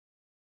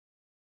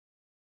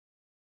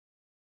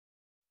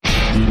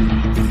We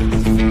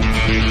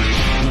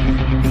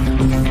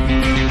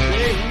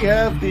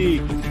have the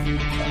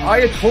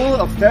Ayatollah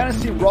of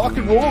fantasy rock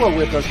and roller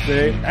with us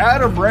today,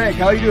 Adam Rank.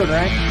 How you doing,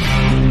 Rank?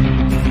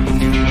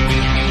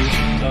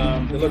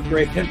 They look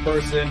great in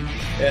person,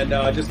 and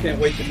I just can't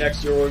wait to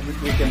next year where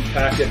we can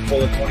pack it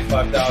full of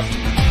 25,000.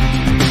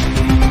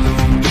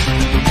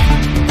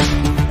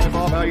 Hey,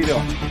 Bob, how you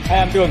doing? Hey,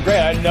 I'm doing great.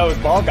 I didn't know it was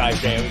Ball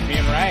Guys Day. It was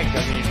being ranked.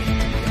 I mean,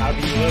 how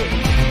do you lose?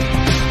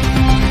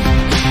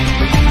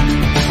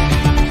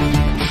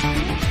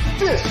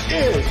 This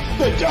is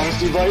the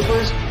Dynasty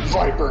Vipers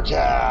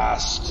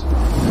Vipercast.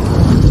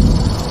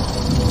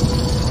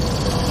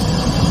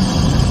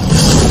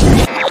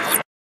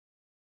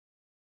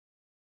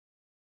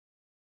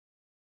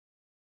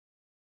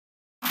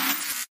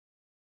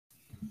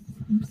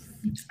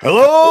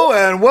 Hello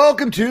and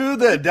welcome to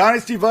the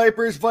Dynasty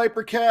Vipers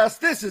Vipercast.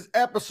 This is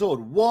episode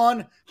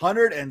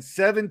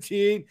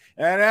 117.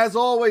 And as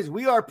always,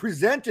 we are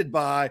presented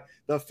by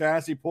the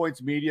Fantasy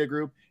Points Media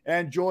Group.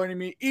 And joining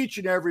me each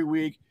and every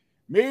week,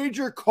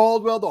 Major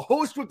Caldwell, the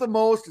host with the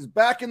most, is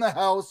back in the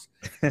house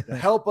to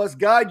help us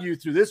guide you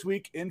through this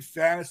week in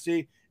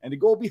fantasy and to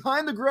go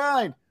behind the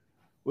grind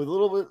with a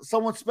little bit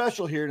someone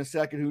special here in a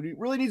second who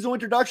really needs no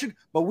introduction,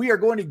 but we are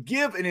going to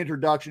give an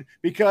introduction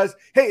because,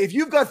 hey, if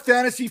you've got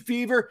fantasy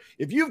fever,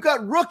 if you've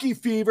got rookie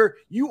fever,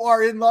 you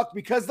are in luck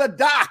because the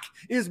doc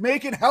is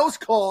making house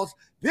calls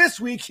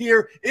this week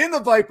here in the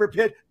Viper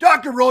Pit.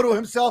 Dr. Roto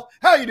himself.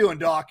 How you doing,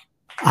 Doc?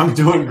 I'm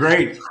doing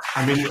great.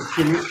 I mean,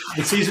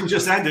 the season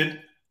just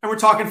ended, and we're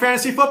talking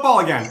fantasy football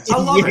again.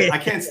 I love it. I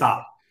can't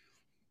stop.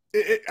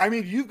 I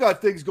mean, you've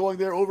got things going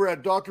there over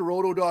at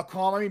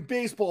drroto.com. I mean,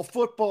 baseball,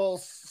 football,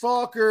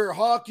 soccer,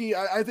 hockey.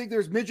 I think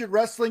there's midget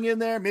wrestling in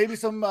there. Maybe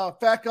some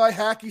fat guy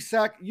hacky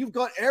sack. You've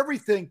got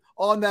everything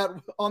on that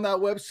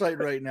website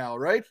right now,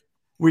 right?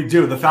 We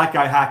do. The fat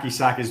guy hacky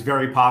sack is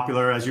very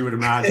popular, as you would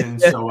imagine.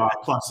 So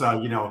plus,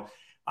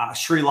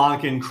 Sri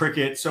Lankan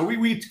cricket. So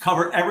we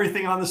cover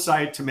everything on the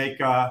site to make,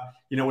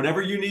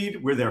 whatever you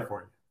need, we're there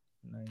for you.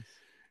 Nice.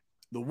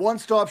 The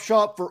one-stop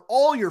shop for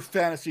all your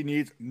fantasy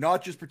needs,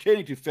 not just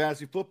pertaining to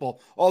fantasy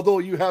football, although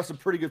you have some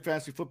pretty good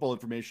fantasy football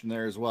information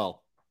there as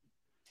well.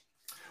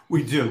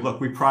 We do. Look,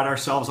 we pride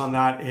ourselves on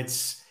that.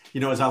 It's,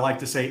 as I like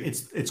to say,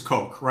 it's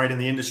Coke, right? In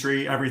the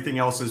industry, everything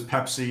else is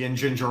Pepsi and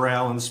ginger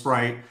ale and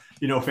Sprite.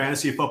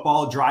 Fantasy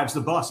football drives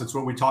the bus. It's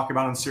what we talk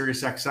about on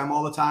Sirius XM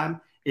all the time.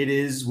 It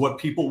is what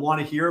people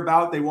want to hear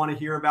about. They want to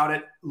hear about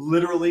it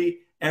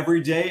literally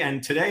every day.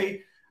 And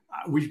today,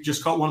 we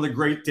just caught one of the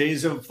great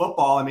days of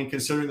football. I mean,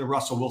 considering the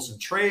Russell Wilson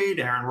trade,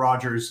 Aaron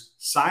Rodgers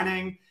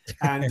signing,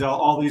 and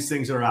all these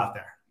things that are out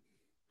there.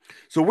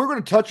 So we're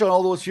going to touch on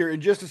all those here in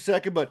just a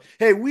second. But,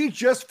 hey, we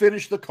just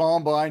finished the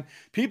combine.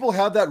 People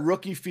have that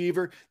rookie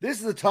fever. This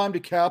is the time to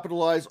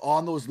capitalize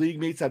on those league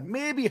mates that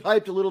may be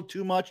hyped a little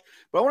too much.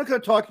 But I want to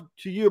kind of talk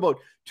to you about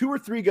two or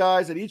three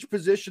guys at each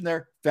position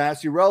there,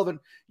 fantasy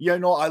relevant.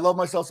 I love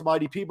myself some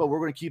IDP, but we're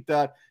going to keep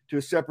that to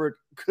a separate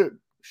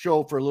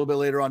show for a little bit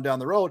later on down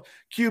the road.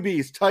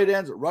 QBs, tight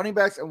ends, running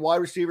backs, and wide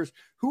receivers.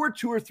 Who are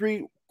two or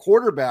three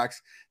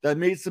quarterbacks that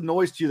made some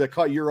noise to you that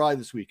caught your eye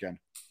this weekend?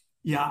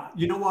 Yeah,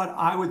 you know what?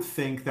 I would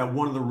think that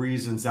one of the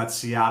reasons that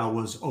Seattle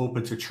was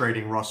open to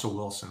trading Russell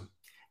Wilson,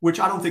 which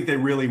I don't think they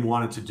really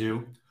wanted to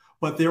do,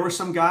 but there were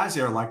some guys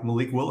there like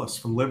Malik Willis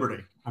from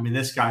Liberty. I mean,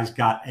 this guy's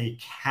got a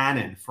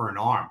cannon for an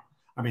arm.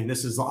 I mean,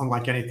 this is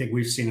unlike anything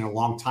we've seen in a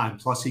long time.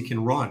 Plus, he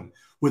can run.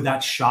 Would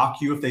that shock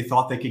you if they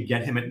thought they could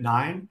get him at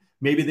 9?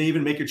 Maybe they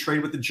even make a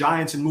trade with the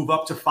Giants and move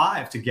up to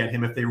 5 to get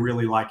him if they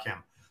really like him.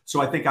 So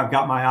I think I've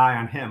got my eye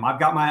on him. I've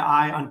got my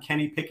eye on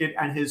Kenny Pickett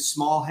and his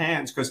small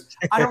hands because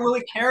I don't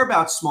really care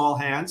about small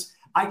hands.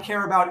 I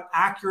care about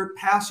accurate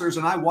passers.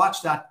 And I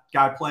watched that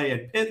guy play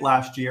at Pitt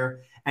last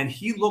year, and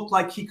he looked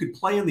like he could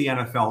play in the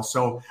NFL.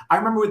 So I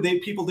remember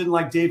people didn't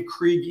like Dave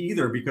Krieg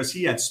either because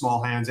he had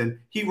small hands, and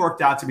he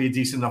worked out to be a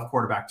decent enough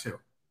quarterback too.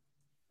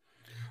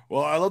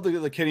 Well, I love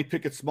the Kenny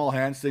Pickett small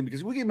hands thing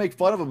because we can make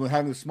fun of him with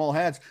having the small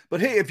hands. But,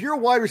 hey, if you're a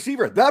wide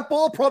receiver, that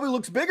ball probably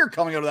looks bigger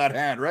coming out of that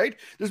hand, right?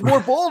 There's more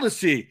ball to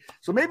see.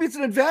 So maybe it's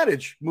an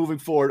advantage moving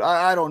forward.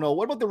 I don't know.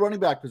 What about the running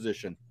back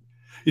position?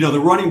 The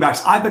running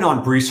backs, I've been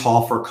on Breece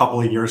Hall for a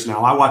couple of years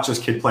now. I watched this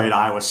kid play at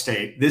Iowa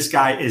State. This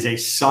guy is a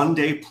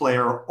Sunday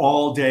player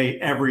all day,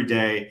 every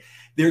day.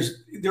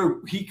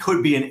 He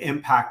could be an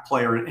impact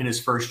player in his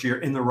first year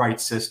in the right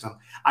system.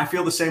 I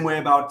feel the same way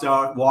about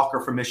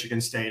Walker from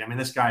Michigan State. I mean,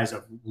 this guy is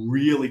a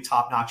really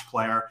top-notch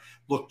player.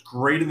 Looked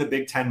great in the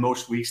Big Ten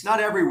most weeks. Not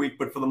every week,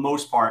 but for the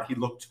most part, he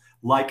looked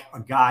like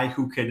a guy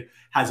who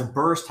has a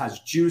burst,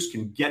 has juice,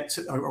 can get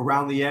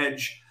around the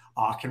edge,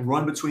 can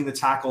run between the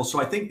tackles.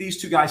 So I think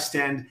these two guys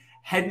stand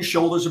head and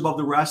shoulders above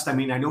the rest. I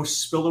mean, I know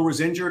Spiller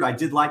was injured. I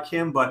did like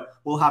him, but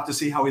we'll have to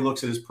see how he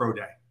looks at his pro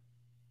day.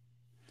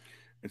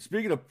 And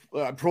speaking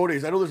of pro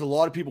days, I know there's a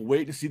lot of people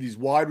waiting to see these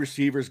wide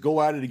receivers go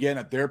at it again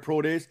at their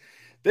pro days.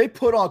 They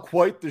put on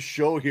quite the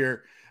show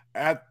here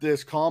at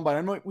this combine.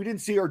 I know we didn't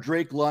see our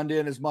Drake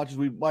London as much as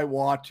we might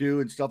want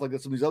to and stuff like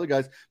that, some of these other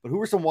guys, but who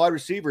were some wide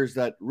receivers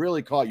that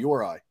really caught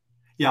your eye?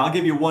 Yeah, I'll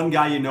give you one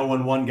guy you know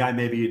and one guy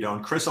maybe you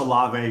don't. Chris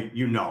Olave,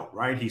 you know,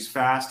 right? He's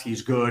fast.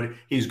 He's good.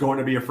 He's going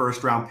to be a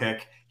first-round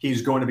pick.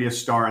 He's going to be a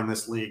star in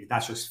this league.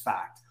 That's just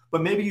fact.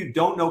 But maybe you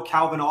don't know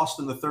Calvin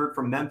Austin III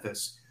from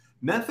Memphis.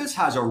 Memphis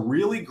has a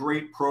really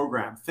great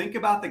program. Think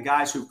about the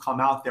guys who've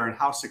come out there and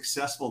how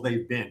successful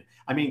they've been.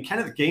 I mean,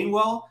 Kenneth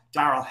Gainwell,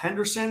 Darrell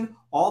Henderson,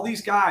 all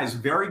these guys,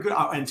 very good.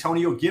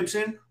 Antonio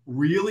Gibson,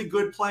 really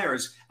good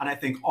players. And I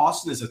think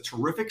Austin is a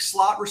terrific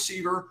slot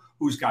receiver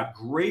who's got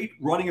great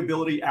running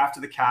ability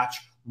after the catch.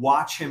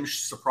 Watch him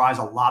surprise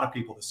a lot of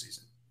people this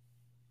season.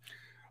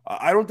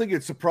 I don't think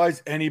it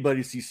surprised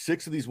anybody to see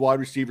 6 of these wide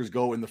receivers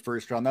go in the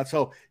first round. That's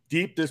how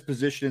deep this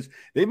position is.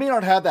 They may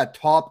not have that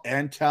top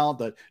end talent,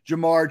 that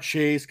Jamar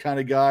Chase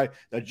kind of guy,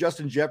 that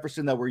Justin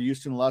Jefferson that we're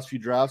used to in the last few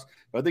drafts,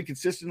 but I think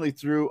consistently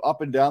through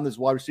up and down this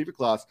wide receiver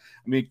class.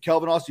 I mean,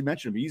 Calvin Austin, you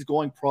mentioned him. He's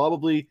going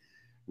probably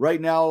right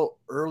now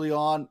early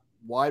on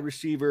wide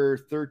receiver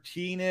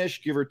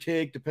 13-ish, give or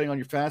take, depending on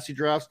your fantasy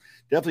drafts.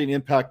 Definitely an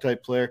impact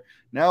type player.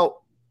 Now,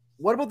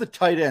 what about the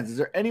tight ends? Is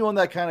there anyone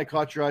that kind of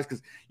caught your eyes?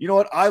 Because you know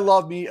what? I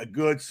love me a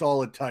good,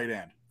 solid tight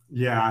end.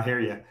 Yeah, I hear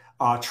you.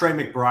 Trey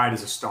McBride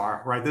is a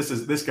star, right?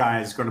 This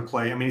guy is going to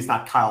play. I mean, he's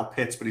not Kyle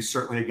Pitts, but he's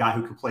certainly a guy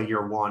who can play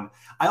year one.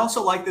 I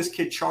also like this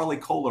kid, Charlie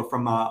Kohler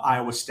from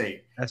Iowa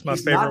State. That's my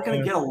He's favorite. not going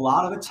to get a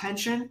lot of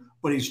attention,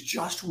 but he's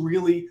just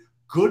really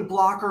good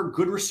blocker,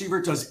 good receiver,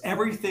 does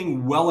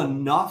everything well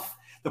enough.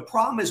 The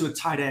problem is with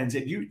tight ends,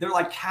 they're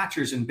like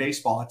catchers in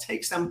baseball. It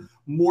takes them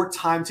more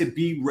time to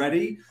be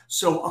ready.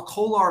 So a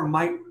Kolar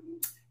might,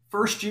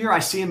 first year, I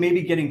see him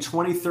maybe getting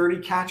 20, 30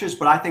 catches,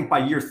 but I think by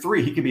year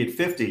 3, he could be at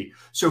 50.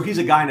 So he's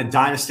a guy in a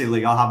dynasty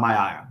league I'll have my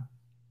eye on.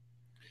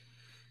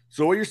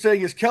 So what you're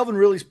saying is Calvin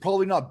Ridley's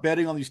probably not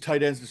betting on these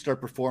tight ends to start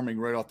performing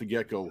right off the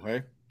get-go,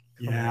 hey?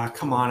 Yeah,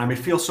 come on. I mean,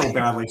 feel so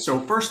badly. So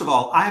first of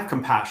all, I have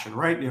compassion,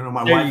 right? You know,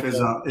 my wife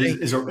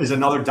is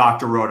another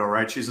Dr. Roto,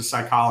 right? She's a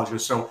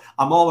psychologist. So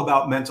I'm all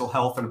about mental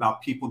health and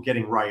about people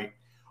getting right.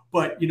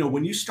 But, you know,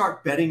 when you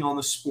start betting on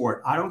the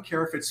sport, I don't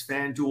care if it's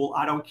FanDuel.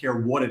 I don't care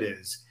what it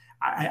is.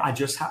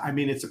 I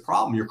mean, it's a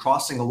problem. You're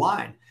crossing a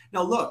line.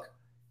 Now, look,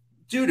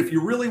 dude, if you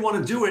really want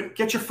to do it,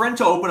 get your friend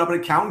to open up an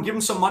account and give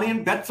him some money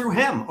and bet through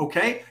him,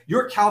 okay?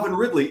 You're Calvin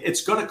Ridley.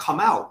 It's going to come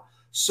out.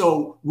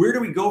 So where do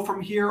we go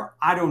from here?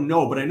 I don't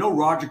know. But I know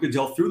Roger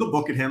Goodell threw the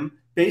book at him,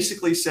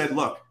 basically said,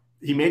 look,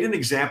 he made an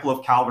example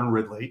of Calvin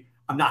Ridley.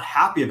 I'm not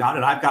happy about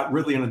it. I've got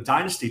Ridley on a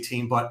dynasty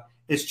team, but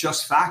it's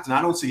just fact. And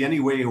I don't see any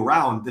way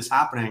around this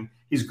happening.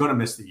 He's going to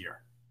miss the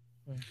year.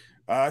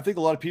 I think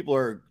a lot of people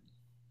are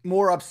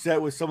more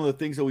upset with some of the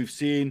things that we've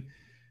seen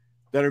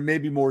that are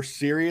maybe more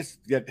serious,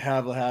 that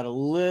have had a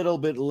little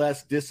bit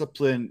less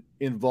discipline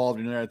involved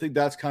in there. I think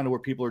that's kind of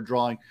where people are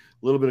drawing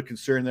a little bit of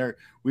concern there.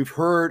 We've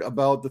heard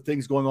about the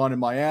things going on in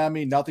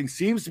Miami. Nothing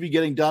seems to be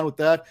getting done with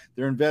that.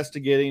 They're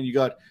investigating. You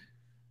got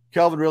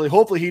Calvin Ridley.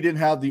 Hopefully he didn't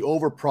have the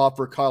over prop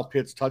for Kyle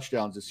Pitts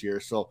touchdowns this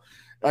year. So,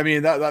 I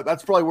mean,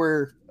 that's probably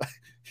where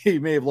he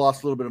may have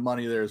lost a little bit of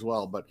money there as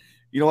well. But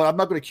you know what? I'm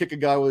not going to kick a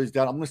guy while he's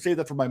down. I'm going to save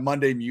that for my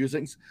Monday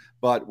musings.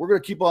 But we're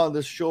going to keep on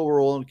this show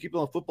rolling, keep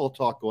on football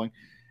talk going.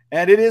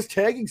 And it is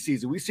tagging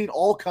season. We've seen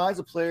all kinds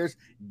of players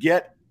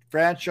get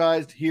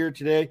franchised here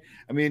today.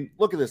 I mean,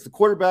 look at this. The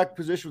quarterback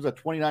position was at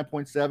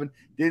 29.7.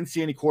 Didn't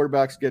see any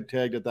quarterbacks get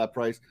tagged at that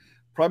price.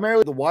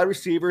 Primarily the wide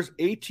receivers,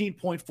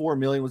 18.4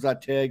 million was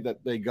that tag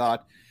that they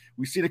got.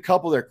 We've seen a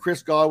couple there.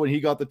 Chris Godwin, he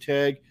got the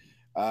tag.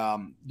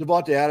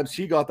 Devontae Adams,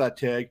 he got that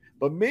tag.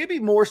 But maybe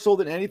more so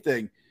than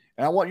anything,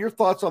 and I want your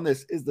thoughts on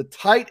this, is the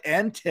tight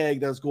end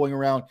tag that's going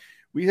around.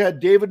 We had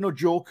David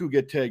Njoku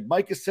get tagged.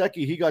 Mike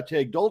Gesicki, he got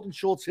tagged. Dalton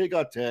Schultz, he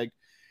got tagged.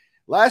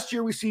 Last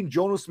year, we seen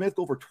Jonnu Smith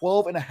go for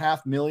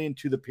 $12.5 million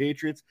to the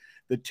Patriots.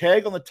 The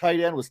tag on the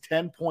tight end was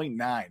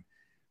 10.9.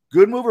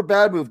 Good move or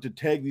bad move to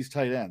tag these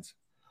tight ends?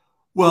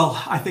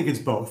 Well, I think it's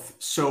both.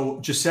 So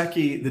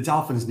Gesicki, the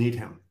Dolphins need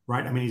him,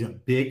 right? I mean, he's a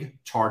big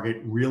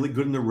target, really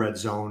good in the red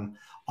zone.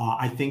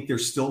 I think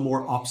there's still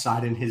more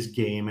upside in his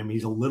game. I mean,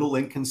 he's a little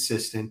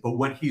inconsistent, but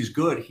when he's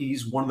good,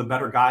 he's one of the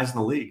better guys in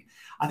the league.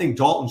 I think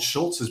Dalton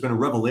Schultz has been a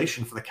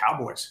revelation for the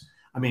Cowboys.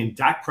 I mean,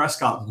 Dak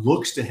Prescott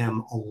looks to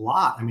him a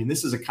lot. I mean,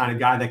 this is a kind of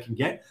guy that can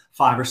get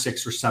 5 or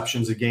 6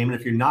 receptions a game. And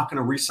if you're not going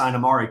to re-sign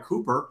Amari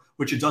Cooper,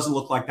 which it doesn't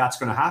look like that's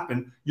going to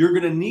happen, you're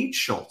going to need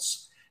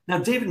Schultz. Now,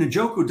 David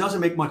Njoku doesn't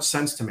make much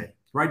sense to me,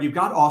 right? You've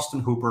got Austin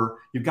Hooper.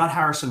 You've got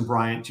Harrison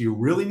Bryant. Do you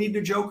really need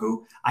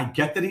Njoku? I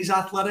get that he's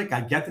athletic. I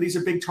get that he's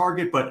a big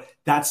target, but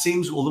that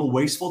seems a little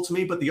wasteful to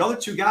me. But the other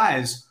two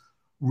guys,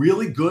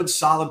 really good,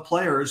 solid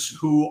players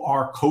who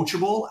are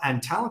coachable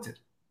and talented.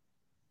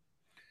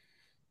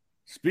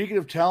 Speaking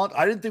of talent,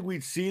 I didn't think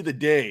we'd see the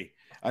day.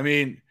 I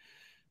mean,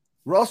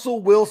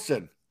 Russell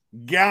Wilson,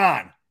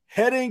 gone,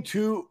 heading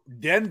to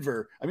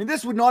Denver. I mean,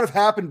 this would not have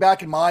happened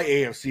back in my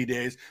AFC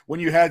days when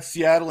you had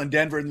Seattle and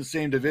Denver in the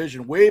same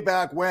division, way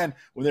back when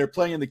they were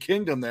playing in the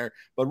Kingdom there.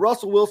 But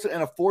Russell Wilson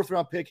and a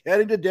 4th-round pick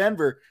heading to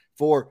Denver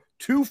for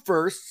 2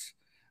 firsts,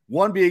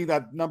 one being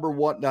that number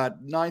 1,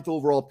 that 9th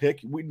overall pick.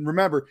 We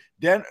remember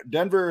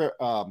Denver,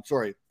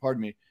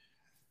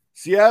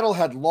 Seattle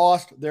had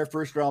lost their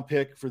first-round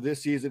pick for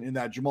this season in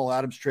that Jamal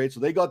Adams trade, so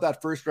they got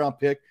that first-round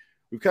pick.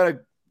 We've kind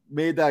of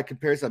made that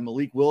comparison.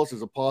 Malik Willis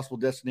is a possible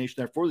destination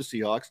there for the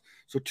Seahawks.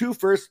 So 2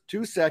 firsts,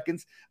 2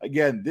 seconds.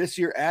 Again, this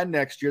year and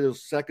next year,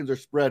 those seconds are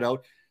spread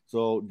out.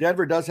 So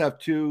Denver does have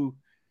 2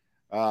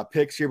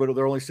 picks here, but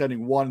they're only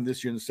sending 1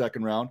 this year in the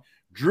second round.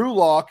 Drew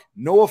Lock,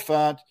 Noah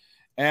Fant,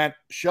 and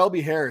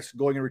Shelby Harris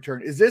going in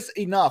return. Is this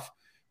enough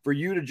for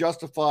you to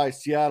justify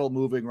Seattle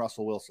moving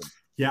Russell Wilson?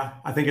 Yeah,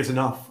 I think it's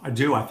enough. I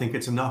do. I think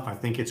it's enough. I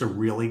think it's a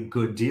really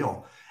good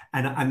deal.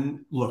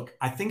 And look,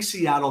 I think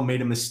Seattle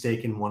made a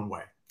mistake in one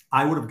way.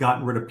 I would have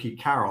gotten rid of Pete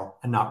Carroll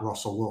and not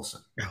Russell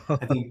Wilson.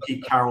 I think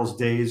Pete Carroll's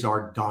days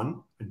are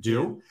done. I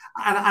do.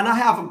 And I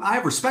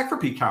have respect for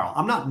Pete Carroll.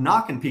 I'm not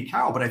knocking Pete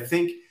Carroll, but I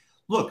think,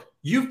 look,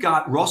 you've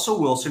got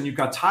Russell Wilson, you've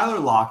got Tyler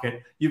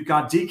Lockett, you've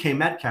got DK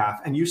Metcalf,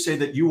 and you say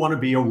that you want to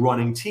be a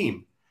running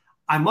team.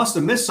 I must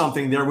have missed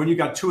something there when you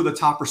got 2 of the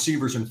top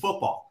receivers in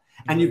football.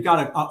 And you've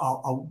got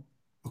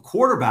a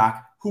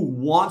quarterback who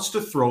wants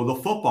to throw the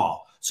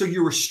football. So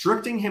you're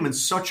restricting him in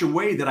such a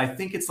way that I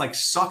think it's like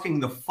sucking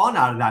the fun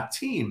out of that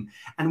team.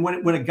 And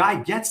when a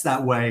guy gets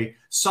that way,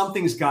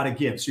 something's got to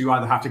give. So you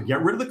either have to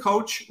get rid of the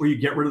coach or you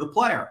get rid of the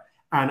player.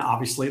 And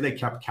obviously they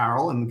kept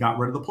Carroll and got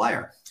rid of the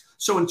player.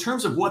 So in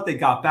terms of what they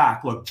got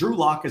back, look, Drew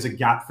Lock is a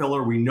gap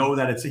filler. We know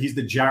that he's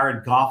the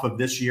Jared Goff of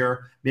this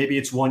year. Maybe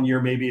it's 1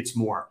 year, maybe it's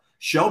more.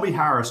 Shelby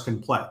Harris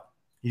can play.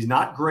 He's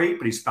not great,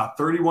 but he's about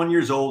 31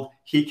 years old.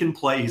 He can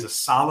play. He's a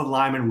solid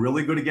lineman,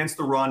 really good against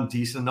the run,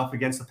 decent enough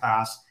against the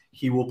pass.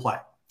 He will play.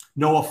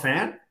 Noah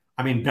Fant,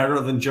 better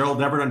than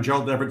Gerald Everett on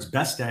Gerald Everett's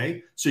best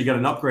day. So you got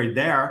an upgrade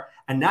there.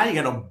 And now you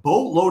got a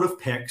boatload of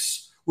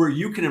picks where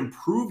you can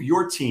improve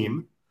your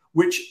team,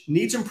 which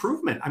needs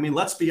improvement.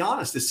 Let's be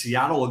honest. Is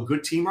Seattle a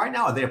good team right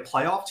now? Are they a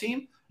playoff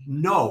team?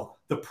 No.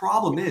 The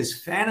problem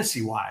is,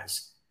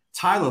 fantasy-wise,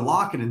 Tyler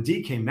Lockett and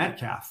DK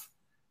Metcalf.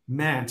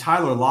 Man,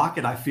 Tyler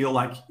Lockett, I feel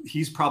like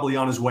he's probably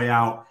on his way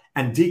out.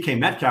 And DK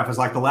Metcalf is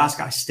like the last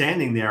guy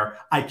standing there.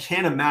 I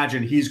can't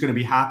imagine he's going to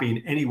be happy in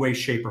any way,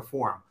 shape, or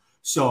form.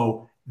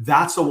 So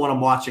that's the one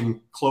I'm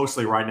watching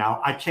closely right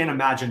now. I can't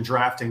imagine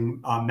drafting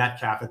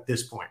Metcalf at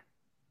this point.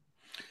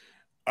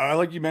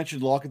 Like you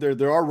mentioned, Lockett,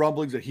 there are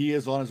rumblings that he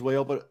is on his way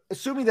out, but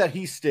assuming that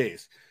he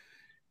stays,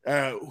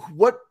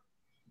 what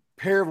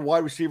pair of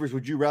wide receivers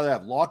would you rather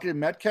have, Lockett and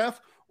Metcalf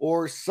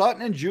or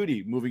Sutton and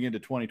Judy moving into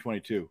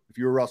 2022 if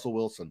you were Russell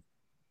Wilson?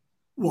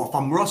 Well, if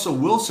I'm Russell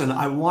Wilson,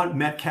 I want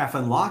Metcalf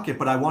and Lockett,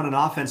 but I want an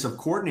offensive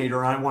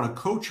coordinator and I want a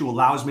coach who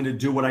allows me to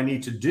do what I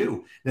need to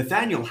do.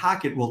 Nathaniel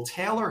Hackett will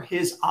tailor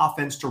his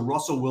offense to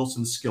Russell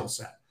Wilson's skill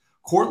set.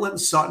 Courtland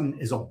Sutton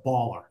is a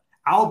baller.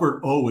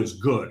 Albert O is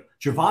good.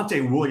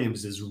 Javonte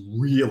Williams is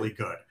really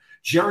good.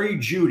 Jerry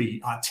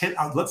Jeudy,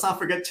 let's not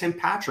forget Tim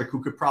Patrick,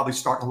 who could probably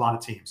start a lot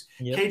of teams.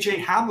 Yep.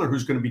 KJ Hamler,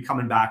 who's going to be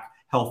coming back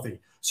healthy.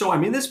 So,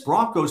 this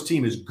Broncos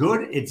team is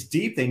good. It's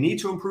deep. They need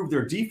to improve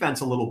their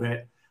defense a little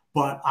bit.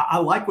 But I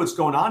like what's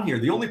going on here.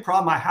 The only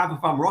problem I have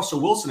if I'm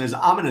Russell Wilson is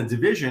I'm in a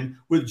division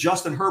with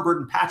Justin Herbert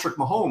and Patrick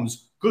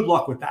Mahomes. Good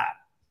luck with that.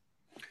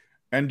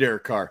 And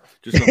Derek Carr.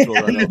 Just gonna throw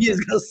that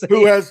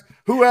out.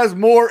 Who has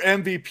more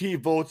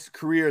MVP votes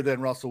career than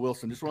Russell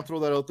Wilson? Just want to throw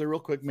that out there real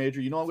quick, Major.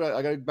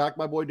 I got to back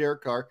my boy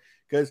Derek Carr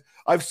because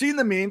I've seen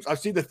the memes. I've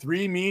seen the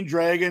 3 mean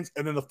dragons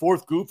and then the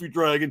 4th goofy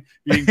dragon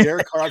being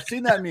Derek Carr. I've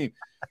seen that meme.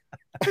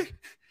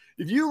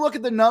 If you look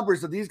at the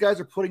numbers that these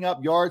guys are putting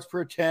up, yards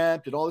per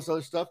attempt and all this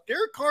other stuff,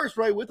 Derek Carr is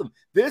right with them.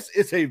 This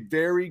is a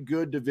very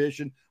good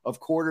division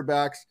of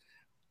quarterbacks.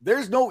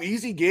 There's no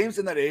easy games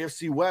in that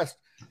AFC West.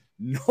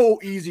 No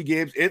easy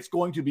games. It's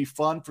going to be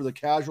fun for the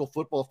casual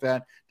football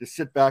fan to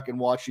sit back and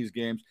watch these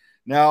games.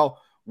 Now,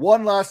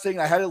 one last thing.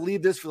 I had to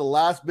leave this for the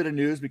last bit of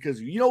news because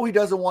he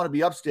doesn't want to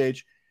be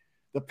upstage.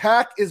 The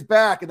pack is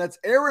back, and that's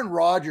Aaron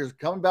Rodgers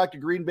coming back to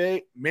Green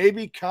Bay.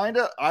 Maybe, kind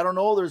of. I don't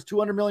know. There's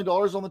 $200 million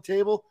on the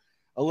table.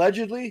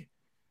 Allegedly,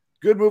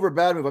 good move or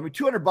bad move?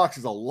 $200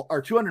 is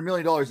 $200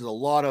 million is a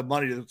lot of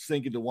money to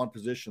sink into one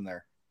position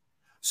there.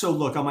 So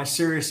look, on my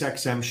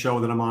SiriusXM show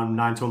that I'm on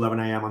 9 to 11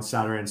 a.m. on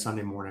Saturday and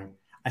Sunday morning,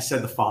 I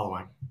said the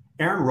following.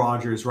 Aaron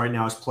Rodgers right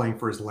now is playing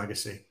for his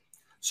legacy.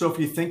 So if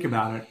you think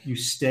about it, you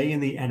stay in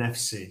the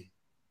NFC.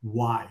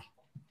 Why?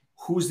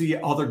 Who's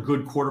the other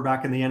good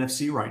quarterback in the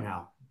NFC right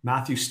now?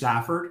 Matthew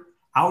Stafford?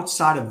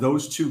 Outside of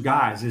those 2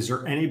 guys, is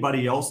there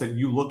anybody else that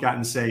you look at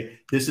and say,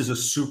 this is a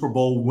Super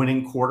Bowl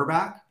winning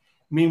quarterback?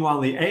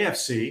 Meanwhile, in the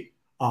AFC,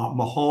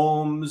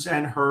 Mahomes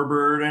and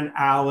Herbert and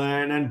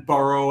Allen and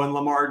Burrow and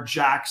Lamar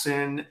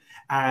Jackson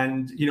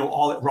and,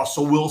 all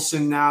Russell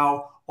Wilson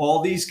now,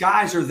 all these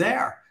guys are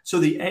there. So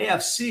the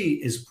AFC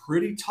is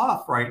pretty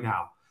tough right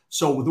now.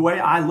 So the way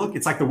I look,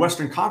 it's like the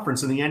Western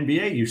Conference in the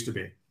NBA used to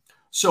be.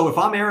 So if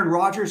I'm Aaron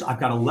Rodgers,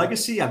 I've got a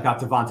legacy. I've got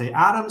Devontae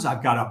Adams.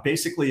 I've got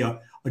basically a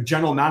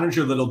general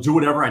manager that'll do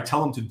whatever I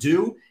tell him to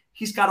do.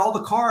 He's got all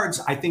the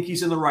cards. I think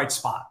he's in the right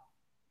spot.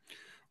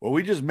 Well,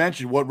 we just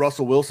mentioned what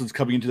Russell Wilson's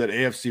coming into that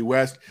AFC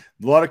West.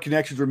 A lot of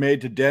connections were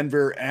made to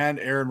Denver and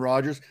Aaron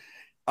Rodgers.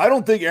 I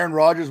don't think Aaron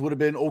Rodgers would have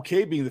been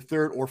okay being the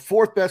 3rd or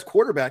 4th best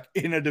quarterback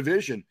in a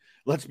division.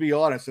 Let's be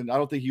honest. And I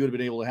don't think he would have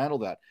been able to handle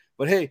that.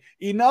 But hey,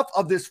 enough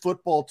of this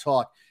football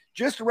talk.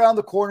 Just around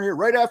the corner here,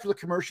 right after the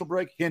commercial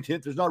break, hint,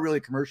 hint, there's not really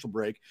a commercial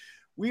break.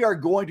 We are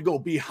going to go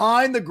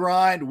behind the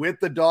grind with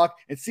the doc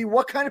and see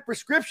what kind of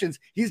prescriptions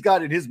he's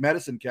got in his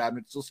medicine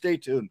cabinet. So stay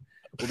tuned.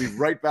 We'll be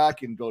right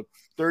back in about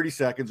 30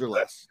 seconds or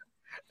less.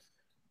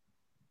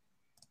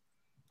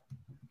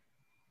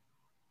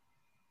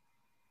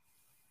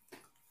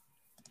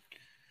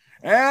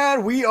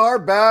 And we are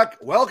back.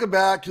 Welcome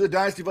back to the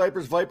Dynasty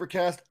Vipers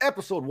Vipercast,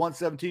 episode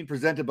 117,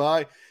 presented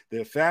by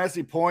the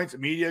Fantasy Points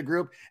Media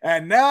Group.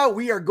 And now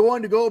we are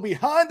going to go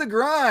behind the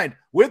grind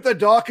with the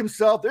doc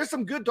himself. There's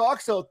some good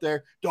docs out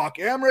there. Doc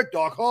Emmerich,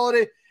 Doc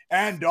Holliday,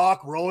 and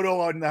Doc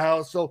Roto in the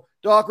house. So,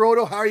 Doc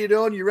Roto, how are you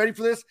doing? You ready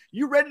for this?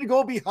 You ready to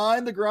go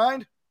behind the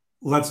grind?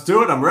 Let's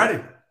do it. I'm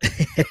ready.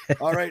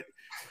 All right.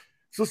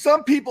 So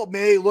some people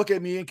may look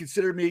at me and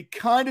consider me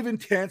kind of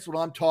intense when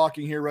I'm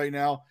talking here right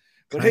now.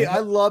 But hey, I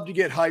love to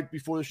get hyped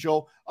before the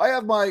show. I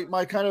have my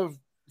kind of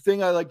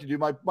thing I like to do,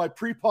 my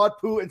pre-pod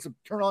poo and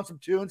turn on some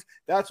tunes.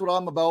 That's what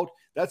I'm about.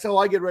 That's how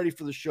I get ready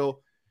for the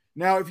show.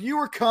 Now, if you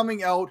were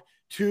coming out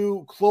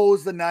to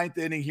close the ninth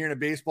inning here in a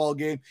baseball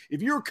game,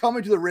 if you were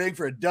coming to the ring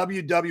for a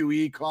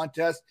WWE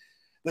contest,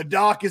 the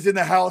doc is in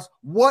the house.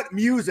 What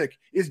music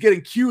is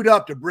getting queued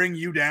up to bring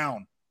you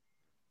down?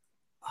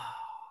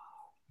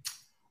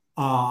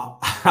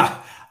 Look,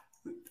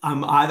 I'm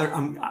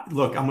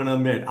going to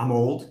admit I'm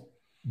old,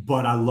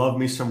 but I love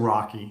me some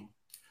Rocky.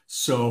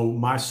 So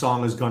my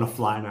song is Gonna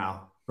Fly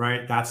Now,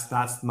 right?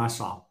 That's my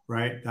song,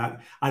 right?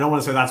 That I don't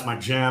want to say that's my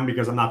jam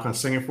because I'm not going to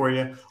sing it for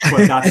you,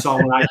 but that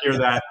song, when I hear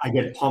that, I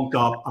get pumped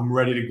up. I'm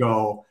ready to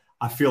go.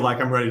 I feel like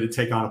I'm ready to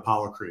take on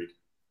Apollo Creed.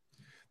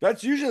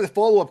 That's usually the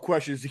follow-up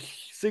question is to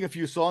sing a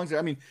few songs.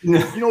 I mean,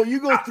 you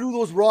go through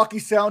those Rocky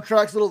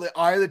soundtracks, the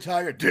Eye of the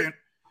Tiger, din,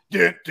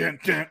 din, din,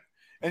 din,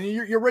 and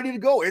you're ready to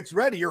go. It's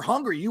ready. You're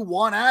hungry. You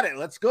want at it.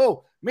 Let's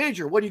go.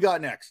 Major, what do you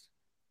got next?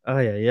 Oh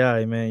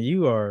yeah, man.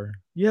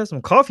 You have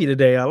some coffee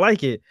today. I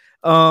like it.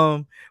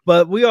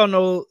 But we all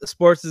know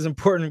sports is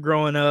important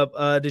growing up.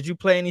 Did you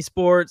play any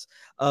sports?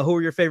 Who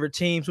were your favorite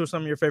teams? Who are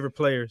some of your favorite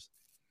players?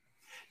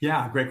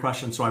 Yeah, great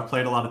question. So I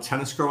played a lot of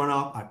tennis growing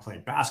up. I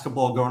played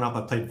basketball growing up.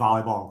 I played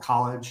volleyball in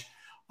college.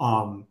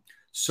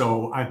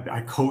 So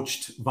I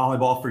coached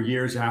volleyball for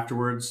years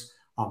afterwards.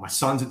 My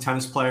son's a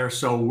tennis player,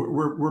 so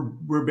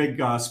we're a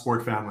big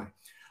sport family.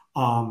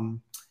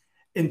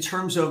 In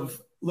terms of,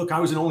 look,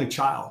 I was an only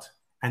child.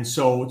 And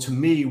so to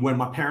me, when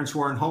my parents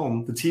weren't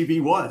home, the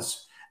TV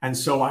was. And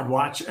so I'd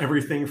watch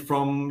everything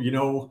from,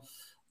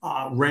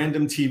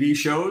 random TV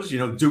shows,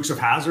 Dukes of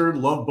Hazzard,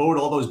 Love Boat,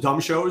 all those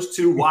dumb shows,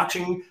 to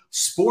watching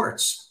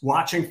sports,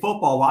 watching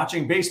football,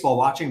 watching baseball,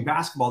 watching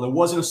basketball. There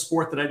wasn't a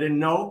sport that I didn't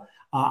know.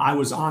 I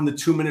was on the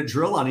 2-Minute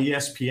Drill on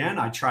ESPN.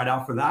 I tried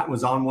out for that,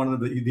 was on one of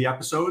the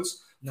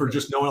episodes for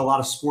just knowing a lot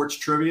of sports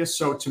trivia.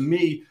 So to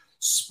me,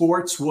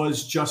 sports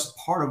was just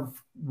part of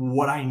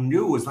what I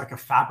knew was like a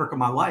fabric of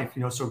my life,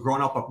 so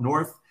growing up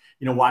north,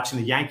 watching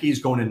the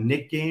Yankees, going to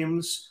Knick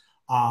games,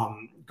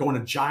 going to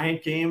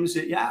Giant games.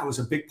 It was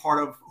a big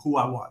part of who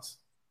I was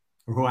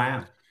or who I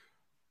am.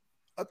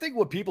 I think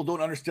what people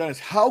don't understand is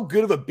how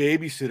good of a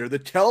babysitter the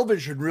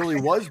television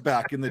really was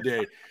back in the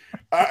day.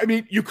 I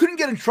mean, you couldn't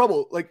get in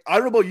trouble. Like, I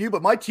don't know about you,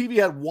 but my TV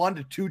had 1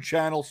 to 2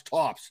 channels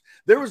tops.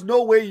 There was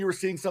no way you were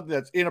seeing something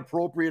that's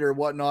inappropriate or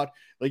whatnot.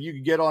 Like, you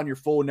could get on your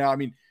phone now. I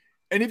mean,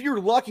 and if you're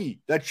lucky,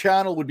 that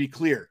channel would be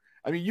clear.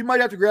 I mean, you might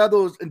have to grab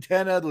those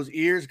antenna, those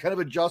ears, kind of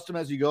adjust them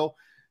as you go.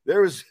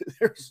 There's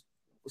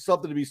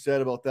something to be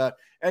said about that.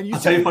 And I'll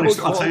tell you a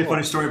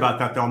funny story about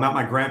that, though. I'm at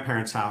my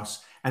grandparents'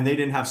 house, and they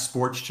didn't have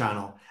Sports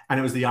Channel. And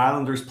it was the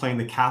Islanders playing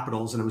the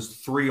Capitals, and it was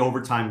 3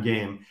 overtime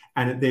game.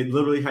 And they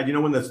literally had,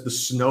 when the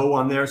snow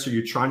on there, so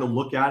you're trying to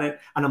look at it.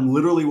 And I'm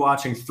literally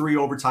watching 3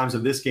 overtimes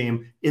of this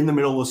game in the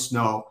middle of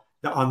snow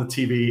on the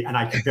TV, and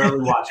I could barely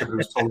watch it, but it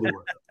was totally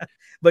worth it.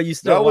 But you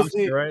still watched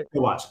it, right? I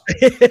watched.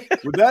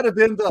 Would that have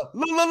been the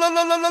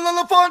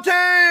La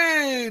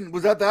Fontaine?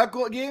 Was that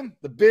game?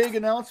 The big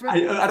announcement?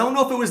 I don't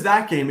know if it was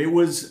that game. It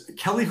was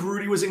Kelly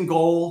Hrudey was in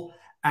goal,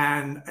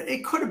 and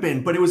it could have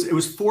been, but it was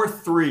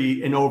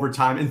 4-3 in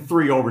overtime, in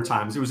 3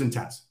 overtimes. It was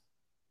intense.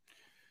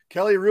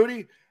 Kelly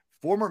Hrudey,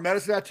 former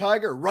Medicine Hat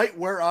Tiger, right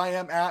where I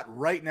am at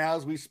right now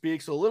as we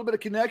speak. So a little bit of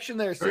connection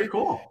there. Very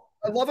cool.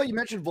 I love how you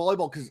mentioned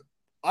volleyball because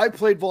I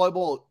played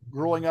volleyball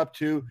growing up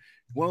too.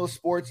 One of those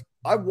sports.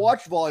 I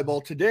watched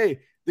volleyball today.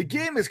 The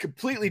game is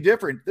completely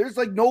different. There's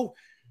no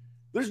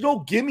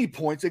gimme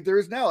points like there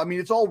is now. I mean,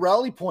 it's all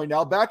rally point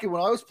now. Back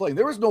when I was playing,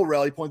 there was no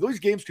rally point. Those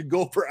games could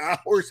go for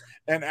hours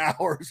and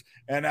hours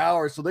and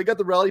hours. So they got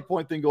the rally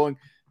point thing going,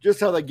 just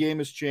how that game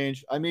has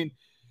changed. I mean,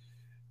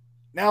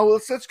 now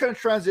let's kind of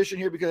transition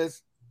here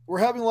because we're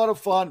having a lot of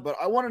fun, but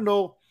I want to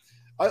know,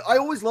 I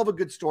always love a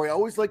good story. I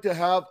always like to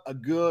have a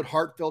good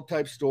heartfelt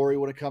type story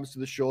when it comes to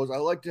the shows. I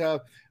like to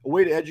have a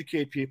way to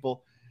educate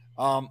people.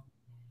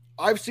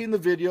 I've seen the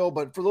video,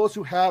 but for those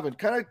who haven't,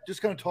 kind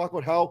of talk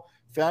about how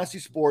fantasy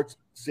sports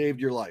saved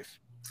your life.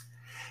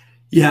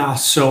 Yeah,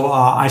 so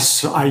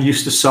I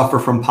used to suffer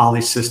from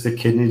polycystic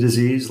kidney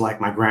disease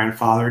like my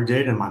grandfather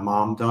did and my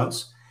mom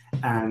does.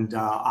 And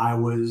I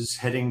was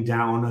heading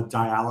down a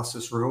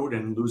dialysis road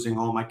and losing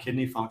all my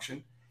kidney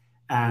function.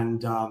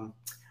 And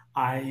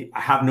I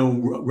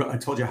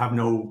told you I have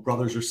no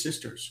brothers or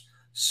sisters.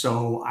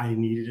 So I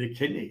needed a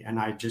kidney. And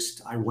I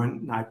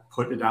went and I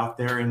put it out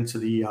there into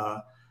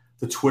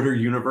the Twitter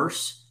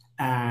universe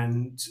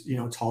and,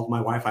 told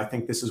my wife, I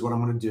think this is what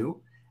I'm going to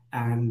do.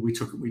 And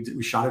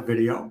we shot a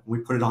video, we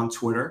put it on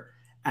Twitter.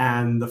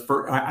 And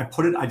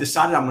I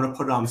decided I'm going to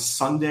put it on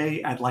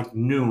Sunday at like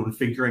noon,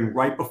 figuring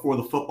right before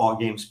the football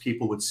games,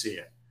 people would see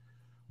it.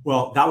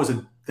 Well, that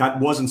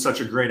wasn't such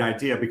a great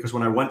idea, because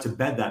when I went to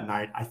bed that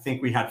night, I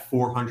think we had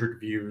 400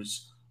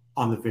 views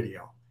on the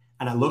video.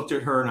 And I looked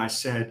at her and I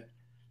said,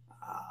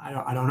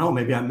 I don't know,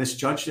 maybe I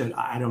misjudged it.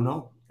 I don't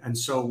know. And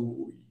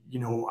so,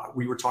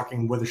 we were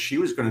talking whether she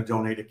was going to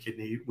donate a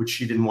kidney, which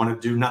she didn't want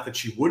to do. Not that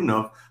she wouldn't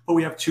have, but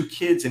we have 2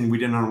 kids and we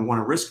didn't want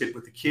to risk it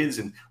with the kids,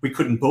 and we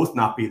couldn't both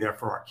not be there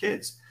for our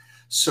kids.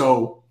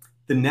 So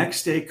the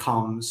next day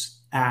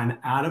comes, and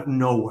out of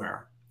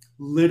nowhere,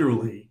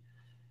 literally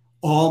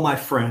all my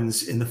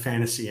friends in the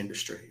fantasy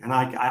industry, and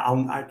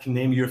I can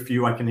name you a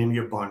few, I can name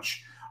you a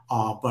bunch,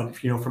 but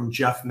from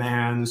Jeff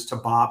Manns to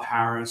Bob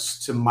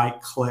Harris to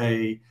Mike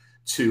Clay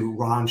to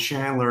Ron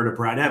Chandler to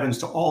Brad Evans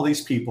to all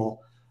these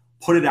people,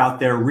 put it out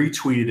there,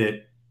 retweeted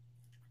it.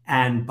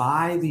 And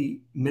by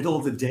the middle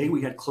of the day,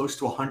 we had close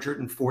to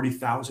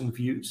 140,000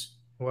 views.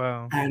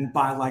 Wow. And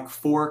by like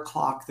 4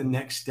 o'clock the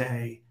next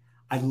day,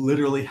 I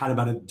literally had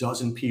about a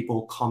dozen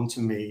people come to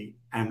me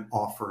and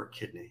offer a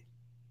kidney.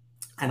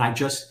 And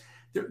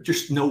there are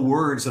just no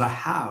words that I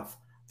have.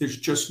 There's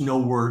just no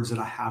words that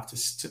I have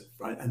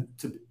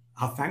to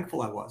how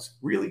thankful I was,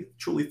 really,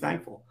 truly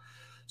thankful.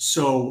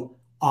 So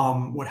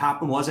what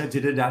happened was I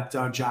did it at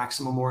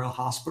Jackson Memorial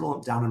Hospital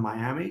down in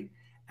Miami.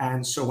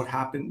 And so what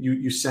happened,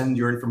 you send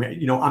your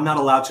information, I'm not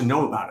allowed to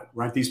know about it,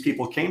 right? These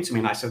people came to me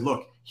and I said,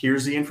 look,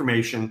 here's the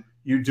information.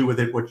 You do with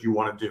it what you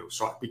want to do.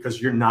 So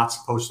because you're not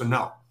supposed to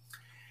know.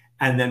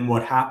 And then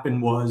what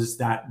happened was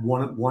that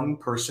one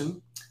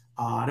person,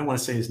 I don't want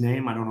to say his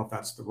name. I don't know if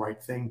that's the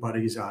right thing, but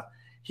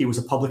he was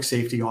a public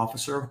safety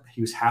officer.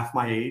 He was half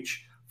my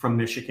age, from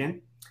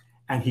Michigan.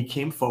 And he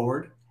came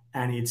forward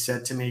and he had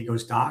said to me, he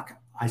goes, Doc,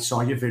 I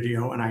saw your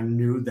video and I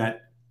knew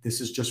that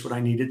this is just what I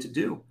needed to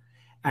do.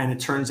 And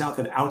it turns out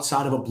that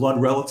outside of a blood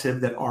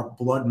relative that our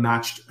blood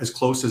matched as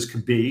close as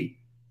could be,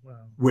 wow,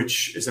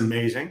 which is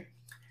amazing.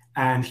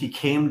 And he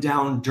came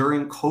down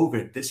during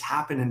COVID. This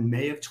happened in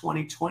May of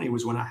 2020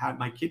 was when I had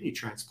my kidney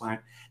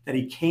transplant, that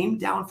he came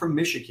down from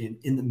Michigan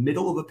in the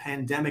middle of a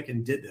pandemic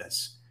and did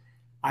this.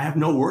 I have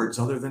no words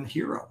other than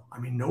hero. I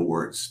mean, no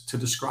words to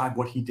describe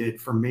what he did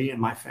for me and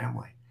my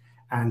family.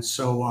 And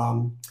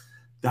so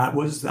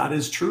that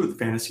is true. The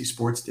fantasy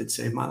sports did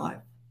save my life.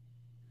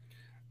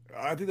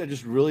 I think that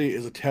just really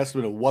is a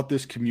testament of what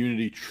this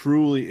community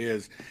truly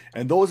is.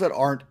 And those that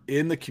aren't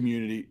in the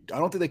community, I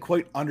don't think they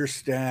quite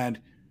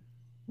understand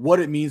what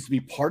it means to be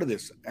part of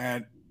this.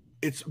 And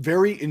it's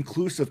very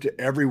inclusive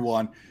to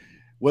everyone,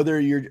 whether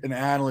you're an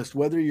analyst,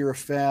 whether you're a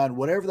fan,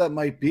 whatever that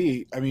might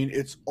be. I mean,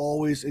 it's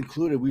always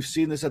included. We've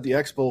seen this at the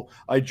Expo.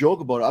 I joke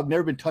about it. I've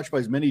never been touched by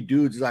as many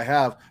dudes as I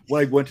have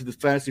when I went to the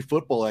Fantasy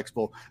Football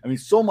Expo. I mean,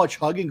 so much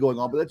hugging going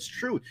on, but that's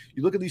true.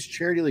 You look at these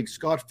charity leagues,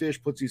 Scott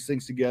Fish puts these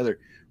things together,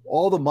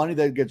 all the money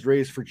that gets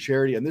raised for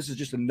charity. And this is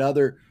just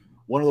another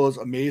one of those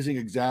amazing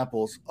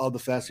examples of the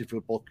fantasy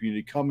football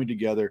community coming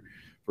together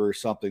for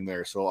something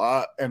there.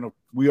 So, and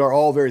we are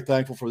all very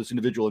thankful for this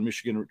individual in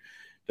Michigan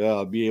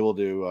to be able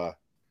to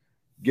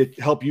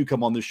help you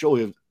come on this show,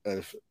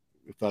 if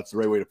that's the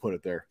right way to put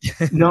it there.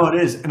 No, it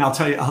is. And I'll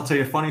tell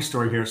you a funny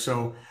story here.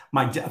 So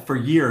for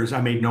years,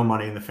 I made no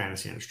money in the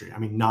fantasy industry. I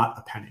mean, not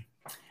a penny.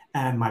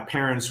 And my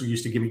parents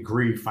used to give me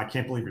grief. I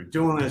can't believe you're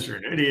doing this. You're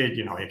an idiot.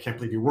 I can't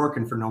believe you're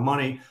working for no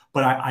money.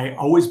 But I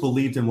always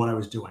believed in what I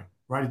was doing,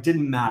 right? It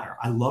didn't matter.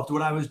 I loved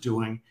what I was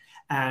doing.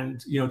 And,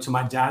 to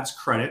my dad's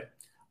credit,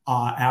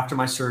 after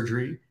my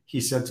surgery,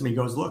 he said to me, he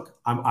goes, look,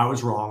 I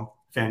was wrong.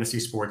 Fantasy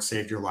sports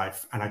saved your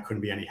life, and I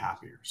couldn't be any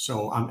happier.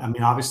 So, I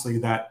mean, obviously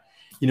that,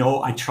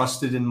 I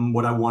trusted in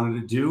what I wanted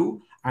to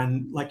do.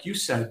 And like you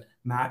said,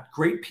 Matt,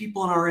 great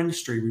people in our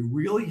industry. We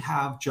really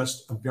have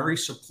just a very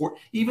support,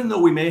 even though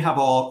we may have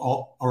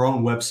all our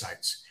own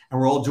websites and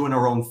we're all doing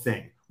our own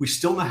thing. We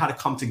still know how to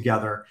come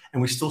together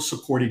and we still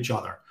support each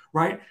other,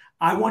 right?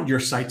 I want your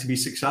site to be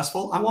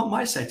successful. I want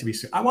my site to be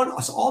successful. I want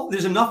us all,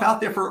 there's enough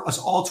out there for us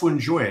all to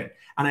enjoy it.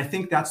 And I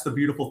think that's the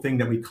beautiful thing,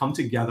 that we come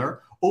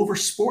together over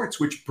sports,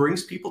 which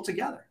brings people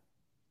together.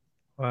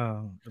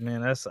 Wow,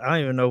 man, I don't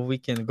even know if we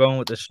can go on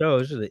with the show.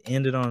 It should have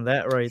ended on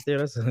that right there.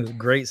 That's a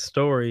great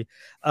story.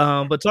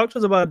 But talk to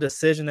us about a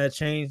decision that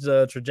changed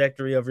the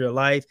trajectory of your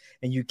life.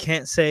 And you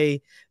can't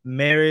say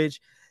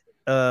marriage,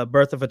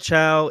 birth of a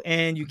child,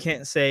 and you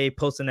can't say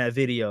posting that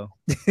video.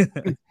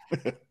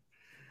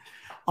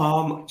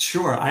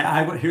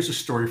 Sure. Here's a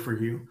story for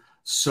you.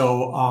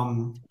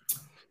 So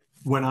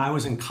when I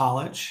was in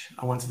college,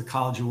 I went to the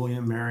College of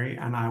William & Mary,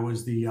 and I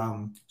was the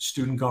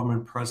student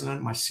government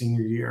president my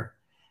senior year.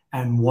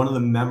 And one of the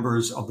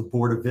members of the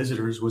board of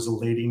visitors was a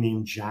lady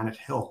named Janet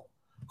Hill.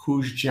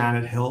 Who's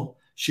Janet Hill?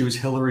 She was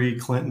Hillary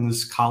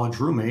Clinton's college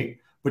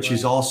roommate, but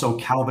she's also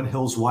Calvin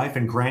Hill's wife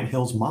and Grant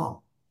Hill's mom.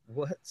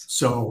 What?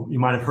 So you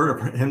might have heard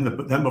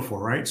of them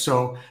before, right?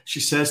 So she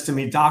says to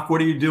me, Doc,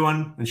 what are you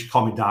doing? And she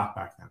called me Doc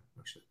back then.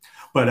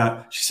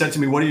 But she said to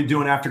me, what are you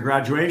doing after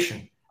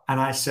graduation? And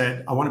I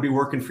said, I want to be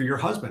working for your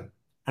husband.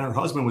 And her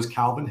husband was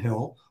Calvin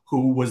Hill,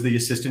 who was the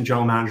assistant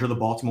general manager of the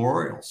Baltimore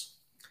Orioles.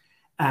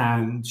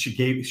 And she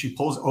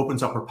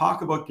opens up her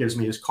pocketbook, gives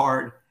me his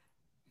card.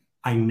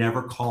 I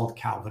never called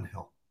Calvin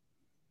Hill.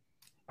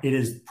 It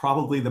is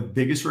probably the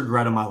biggest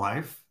regret of my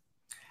life.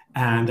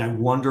 And I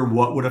wonder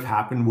what would have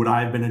happened. Would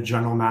I have been a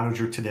general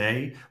manager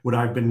today? Would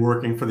I have been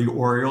working for the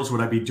Orioles?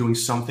 Would I be doing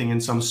something in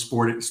some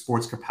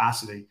sports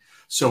capacity?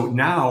 So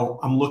now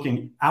I'm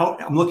looking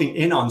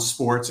in on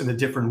sports in a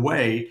different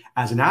way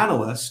as an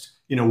analyst,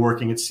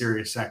 working at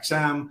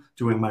SiriusXM,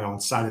 doing my own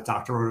site at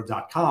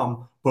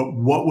drroto.com. But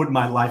what would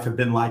my life have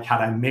been like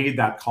had I made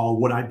that call?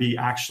 Would I be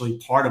actually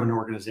part of an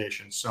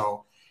organization?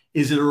 So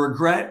is it a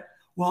regret?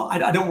 Well,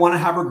 I don't want to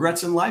have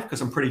regrets in life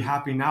because I'm pretty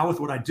happy now with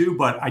what I do.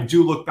 But I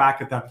do look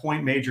back at that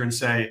point, Major, and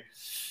say,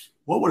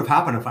 what would have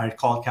happened if I had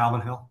called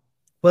Calvin Hill?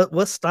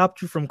 What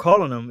stopped you from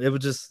calling him? It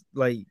was just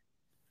like...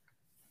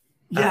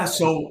 Yeah.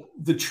 So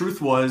the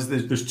truth was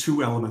there's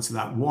two elements of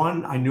that.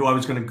 One, I knew I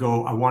wanted to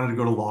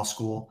go to law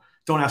school.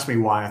 Don't ask me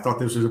why. I thought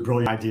this was a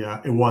brilliant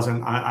idea. It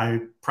wasn't.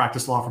 I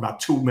practiced law for about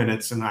 2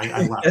 minutes and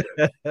I left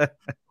it.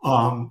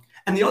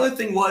 And the other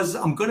thing was,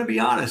 I'm going to be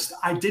honest,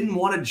 I didn't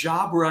want a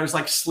job where I was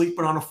like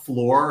sleeping on a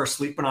floor or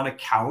sleeping on a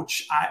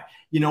couch.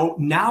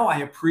 Now I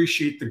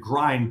appreciate the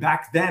grind.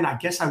 Back then, I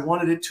guess I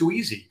wanted it too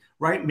easy,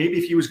 right? Maybe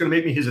if he was going to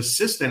make me his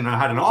assistant and I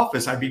had an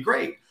office, I'd be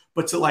great.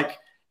 But to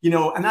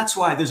and that's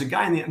why there's a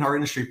guy in our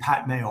industry,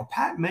 Pat Mayo.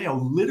 Pat Mayo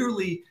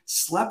literally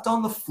slept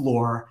on the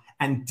floor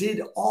and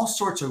did all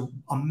sorts of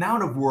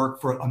amount of work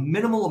for a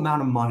minimal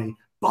amount of money,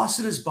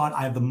 busted his butt.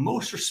 I have the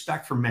most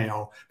respect for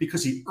Mayo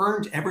because he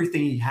earned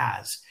everything he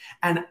has.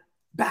 And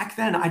back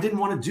then, I didn't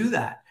want to do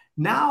that.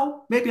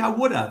 Now, maybe I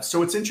would have.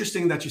 So it's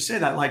interesting that you say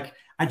that. Like,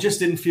 I just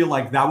didn't feel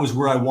like that was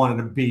where I wanted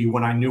to be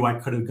when I knew I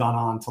could have gone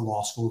on to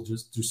law school,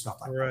 just do stuff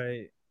like that.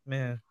 Right.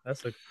 Man,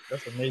 that's an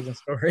amazing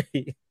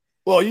story.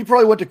 Well, you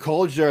probably went to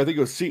college there. I think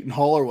it was Seton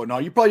Hall or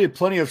whatnot. You probably had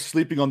plenty of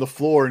sleeping on the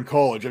floor in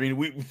college. I mean,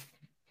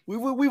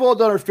 we've all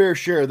done our fair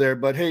share there.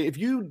 But hey, if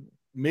you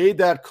made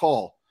that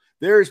call,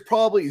 there is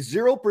probably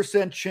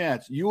 0%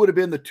 chance you would have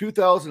been the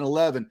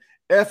 2011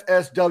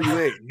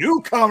 FSWA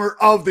Newcomer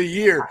of the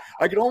Year.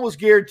 I can almost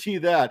guarantee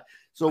that.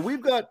 So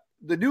we've got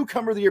the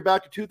Newcomer of the Year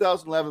back to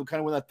 2011,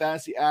 kind of when that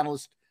fantasy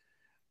analyst,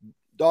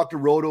 Dr.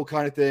 Roto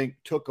kind of thing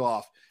took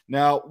off.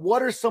 Now,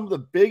 what are some of the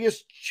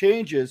biggest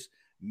changes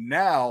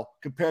now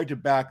compared to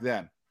back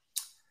then?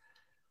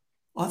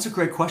 Well, that's a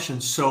great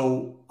question.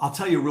 So I'll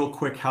tell you real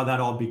quick how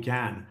that all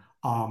began.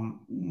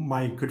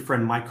 My good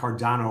friend Mike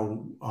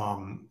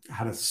Cardano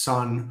had a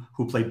son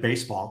who played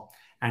baseball,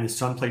 and his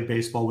son played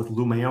baseball with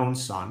Lou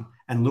Mayon's son,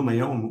 and Lou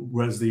Mayon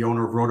was the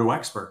owner of Roto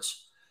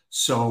Experts.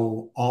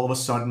 So all of a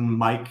sudden,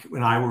 Mike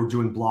and I were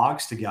doing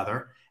blogs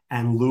together,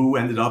 and we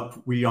ended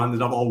up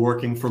all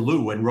working for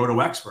Lou and Roto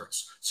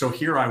Experts. So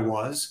here I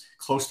was,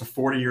 close to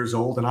 40 years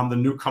old, and I'm the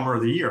Newcomer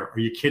of the Year. Are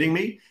you kidding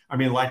me? I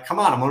mean, like, come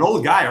on, I'm an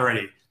old guy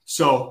already.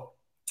 So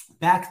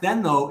back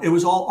then, though, it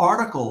was all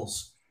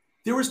articles.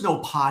 There was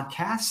no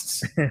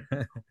podcasts.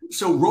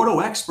 So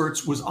Roto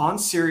Experts was on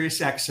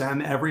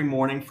SiriusXM every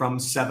morning from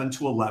 7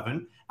 to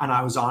 11, and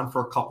I was on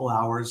for a couple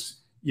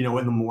hours, in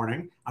the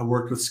morning. I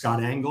worked with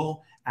Scott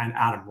Engel and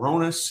Adam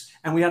Ronis,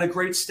 and we had a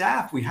great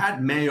staff. We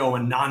had Mayo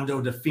and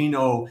Nando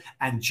DeFino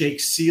and Jake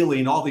Seeley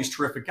and all these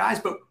terrific guys,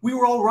 but we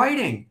were all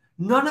writing.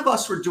 None of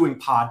us were doing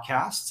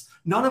podcasts.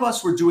 None of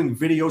us were doing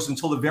videos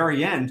until the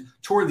very end.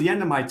 Toward the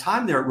end of my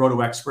time there at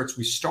Roto Experts,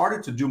 we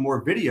started to do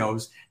more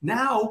videos.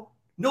 Now,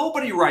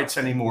 nobody writes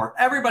anymore.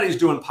 Everybody's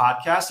doing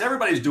podcasts.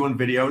 Everybody's doing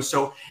videos.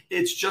 So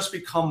it's just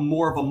become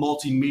more of a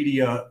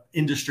multimedia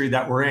industry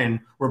that we're in,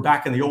 where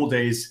back in the old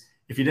days,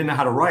 if you didn't know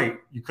how to write,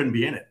 you couldn't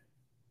be in it.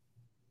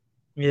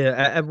 Yeah.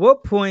 At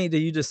what point did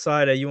you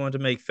decide that you wanted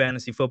to make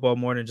fantasy football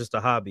more than just a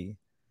hobby?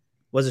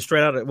 Was it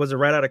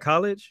right out of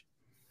college?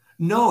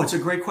 No, it's a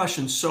great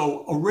question.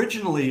 So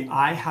originally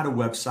I had a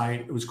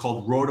website. It was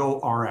called Roto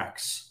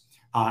RX.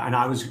 And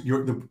I was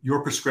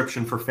your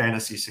prescription for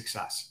fantasy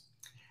success.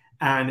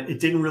 And it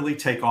didn't really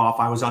take off.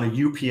 I was on a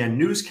UPN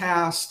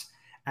newscast,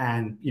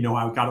 and,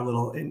 I got a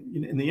little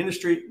in the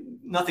industry.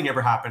 Nothing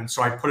ever happened.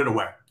 So I put it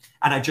away,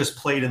 and I just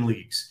played in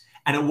leagues.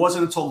 And it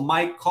wasn't until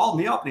Mike called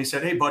me up and he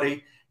said, hey,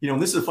 buddy, and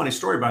this is a funny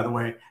story, by the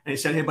way. And he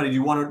said, hey, buddy, do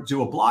you want to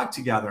do a blog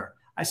together?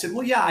 I said,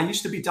 well, yeah, I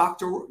used to be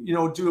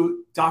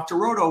do Dr.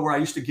 Roto, where I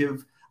used to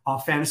give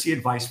fantasy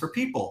advice for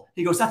people.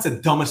 He goes, that's the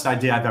dumbest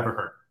idea I've ever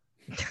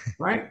heard.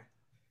 Right?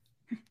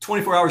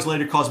 24 hours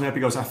later, calls me up.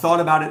 He goes, I thought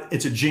about it.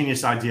 It's a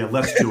genius idea.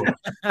 Let's do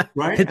it.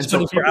 Right? And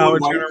so people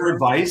would write for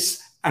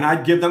advice, and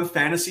I'd give them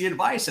fantasy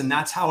advice. And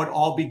that's how it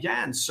all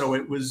began. So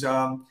it was,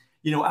 out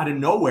of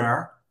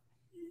nowhere,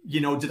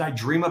 did I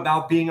dream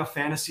about being a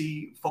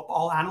fantasy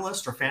football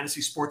analyst or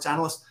fantasy sports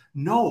analyst?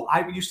 No,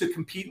 I used to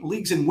compete in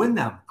leagues and win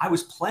them. I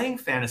was playing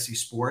fantasy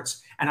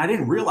sports, and I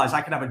didn't realize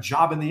I could have a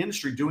job in the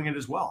industry doing it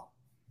as well.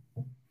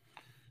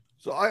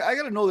 So I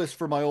got to know this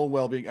for my own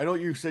well-being. I know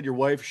you said your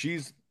wife,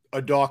 she's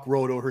a Doc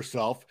Roto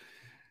herself.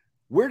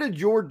 Where did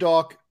your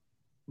Doc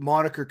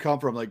moniker come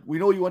from? Like, we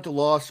know you went to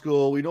law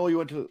school. We know you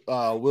went to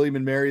William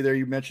and Mary there.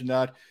 You mentioned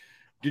that.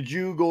 Did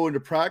you go into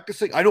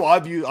practicing? I know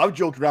I've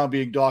joked around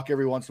being Doc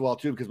every once in a while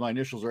too, because my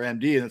initials are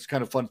MD, and it's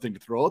kind of a fun thing to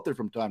throw out there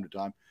from time to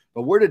time.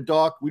 But where did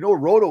Doc, we know where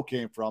Roto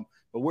came from,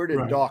 but where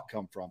did Doc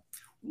come from?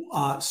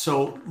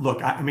 So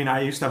look,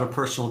 I used to have a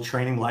personal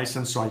training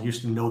license, so I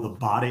used to know the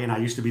body, and I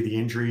used to be the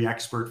injury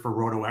expert for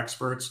Roto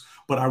Experts,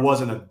 but I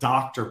wasn't a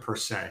doctor per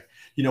se.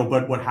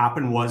 But what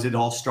happened was it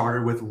all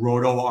started with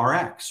Roto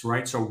RX,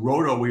 right? So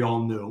Roto, we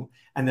all knew.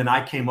 And then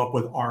I came up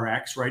with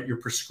RX, right?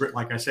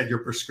 Like I said, your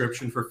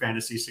prescription for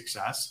fantasy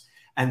success.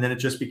 And then it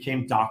just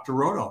became Dr.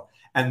 Roto.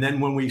 And then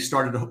when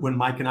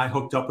Mike and I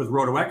hooked up with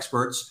Roto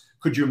Experts,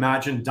 could you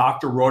imagine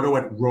Dr. Roto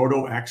at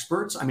Roto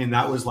Experts? I mean,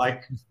 that was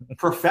like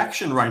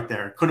perfection right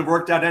there. Couldn't have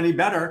worked out any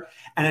better.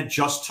 And it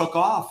just took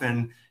off.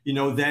 And,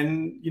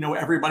 then,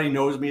 everybody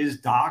knows me as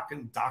Doc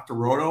and Dr.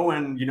 Roto.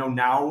 And,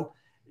 now,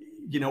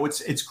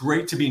 it's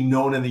great to be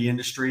known in the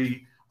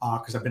industry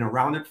because I've been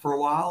around it for a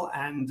while,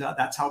 and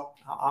that's how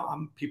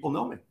people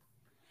know me.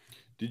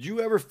 Did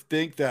you ever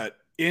think that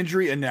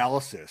injury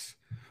analysis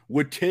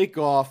would take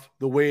off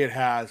the way it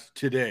has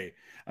today?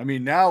 I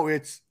mean, now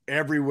it's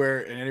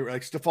everywhere and anywhere.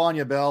 Like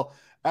Stefania Bell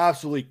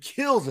absolutely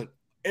kills it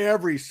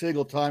every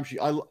single time.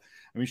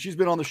 She's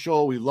been on the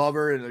show. We love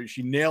her, and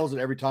she nails it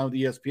every time with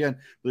ESPN. But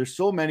there's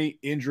so many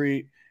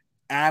injury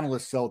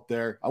analysts out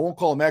there. I won't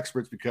call them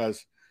experts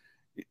because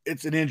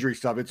it's an injury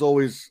stuff. It's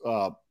always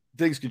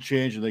things can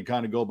change and they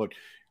kind of go. But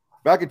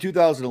back in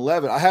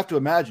 2011, I have to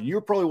imagine you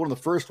were probably one of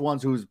the first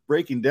ones who was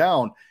breaking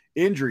down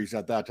injuries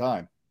at that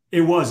time.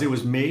 It was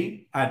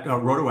me at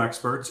Roto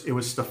Experts. It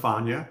was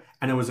Stefania,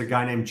 and it was a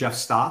guy named Jeff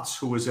Stotts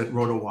who was at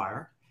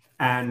RotoWire,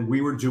 and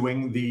we were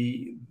doing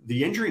the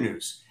injury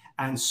news.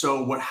 And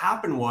so what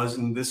happened was,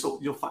 and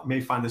may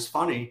find this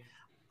funny,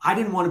 I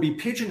didn't want to be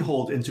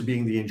pigeonholed into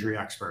being the injury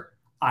expert.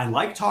 I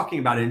like talking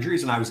about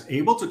injuries, and I was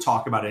able to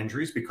talk about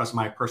injuries because of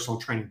my personal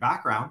training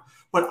background,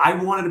 but I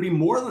wanted to be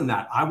more than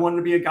that. I wanted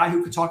to be a guy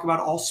who could talk about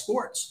all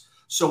sports.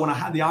 So when I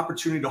had the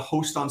opportunity to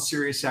host on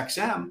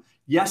SiriusXM,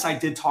 yes, I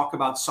did talk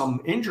about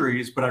some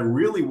injuries, but I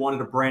really wanted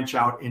to branch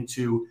out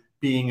into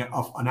being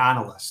an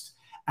analyst.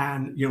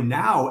 And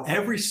now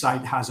every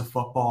site has a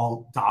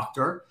football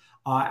doctor.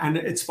 And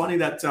it's funny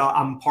that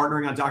I'm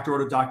partnering on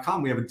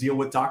drroto.com. We have a deal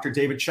with Dr.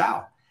 David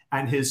Chow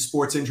and his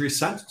Sports Injury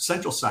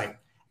Central site.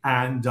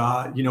 And,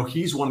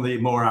 he's one of the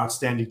more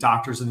outstanding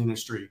doctors in the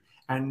industry.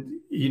 And,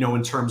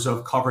 in terms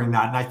of covering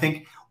that. And I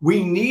think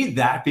we need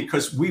that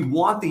because we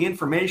want the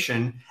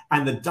information.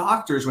 And the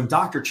doctors, when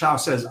Dr. Chow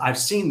says, I've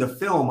seen the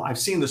film, I've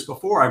seen this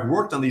before, I've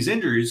worked on these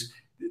injuries,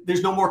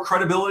 there's no more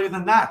credibility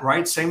than that,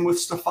 right? Same with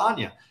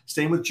Stefania,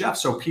 same with Jeff.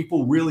 So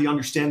people really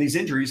understand these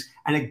injuries,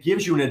 and it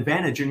gives you an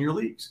advantage in your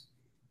leagues.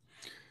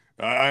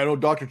 I know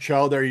Dr.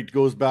 Chow there, he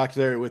goes back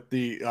there with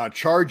the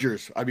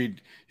Chargers. I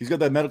mean, he's got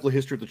that medical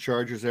history with the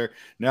Chargers there.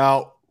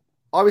 Now,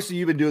 obviously,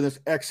 you've been doing this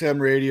XM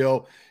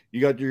radio. You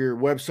got your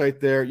website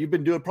there. You've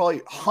been doing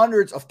probably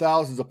hundreds of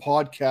thousands of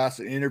podcasts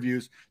and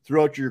interviews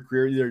throughout your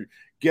career, either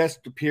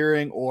guest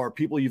appearing or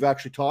people you've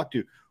actually talked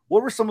to.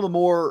 What were some of the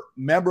more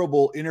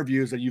memorable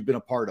interviews that you've been a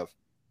part of?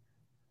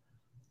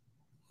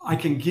 I'll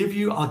give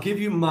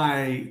you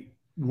my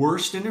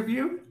worst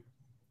interview,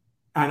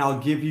 and I'll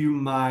give you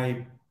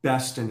my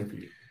best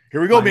interview.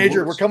 Here we go,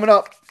 Major. We're coming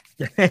up.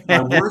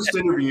 My worst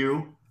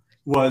interview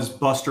was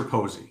Buster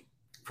Posey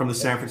from the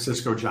San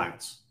Francisco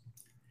Giants.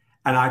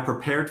 And I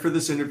prepared for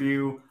this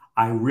interview.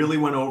 I really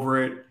went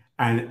over it.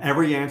 And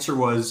every answer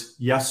was,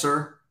 yes,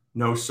 sir.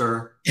 No,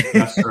 sir.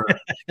 Yes, sir.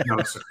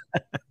 No, sir.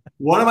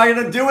 What am I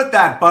going to do with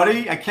that,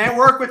 buddy? I can't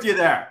work with you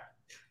there.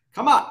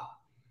 Come on.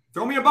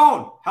 Throw me a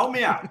bone. Help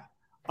me out.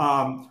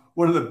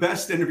 One of the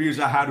best interviews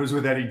I had was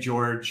with Eddie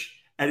George.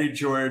 Eddie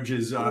George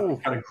has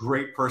got a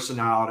great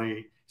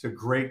personality. He's a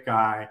great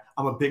guy.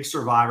 I'm a big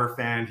Survivor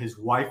fan. His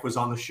wife was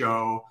on the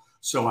show.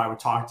 So I would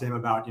talk to him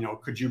about,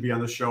 could you be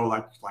on the show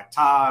like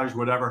Taj,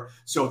 whatever.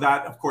 So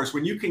that, of course,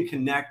 when you can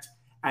connect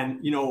and,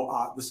 I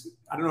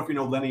don't know if you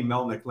know Lenny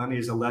Melnick. Lenny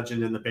is a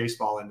legend in the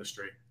baseball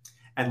industry.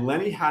 And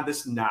Lenny had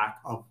this knack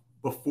of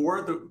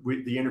before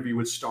the interview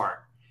would start,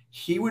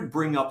 he would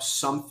bring up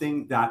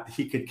something that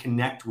he could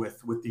connect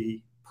with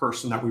the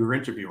person that we were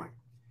interviewing.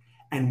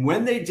 And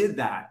when they did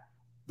that,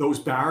 those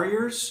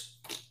barriers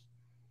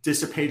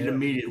dissipated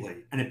immediately.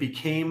 And it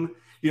became,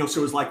 so it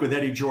was like with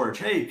Eddie George,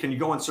 hey, can you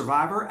go on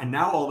Survivor? And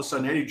now all of a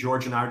sudden, Eddie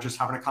George and I are just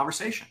having a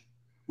conversation,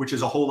 which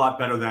is a whole lot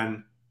better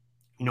than,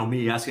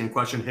 me asking a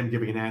question, him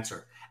giving an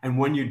answer. And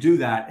when you do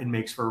that, it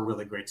makes for a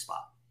really great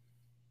spot.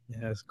 Yeah,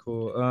 that's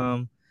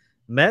cool.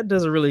 Matt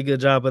does a really good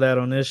job of that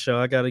on this show.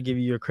 I got to give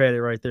you your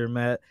credit right there,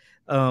 Matt.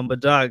 But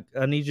Doc,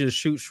 I need you to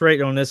shoot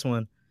straight on this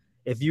one.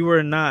 If you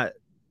were not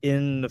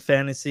in the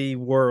fantasy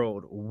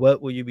world,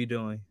 what will you be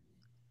doing?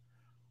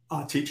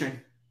 Teaching.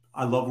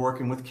 I love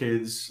working with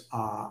kids.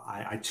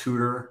 I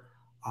tutor.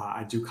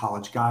 I do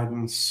college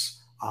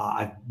guidance.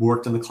 I've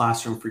worked in the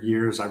classroom for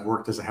years. I've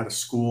worked as a head of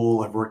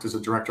school. I've worked as a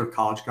director of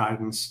college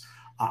guidance.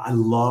 I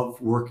love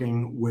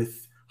working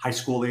with high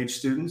school age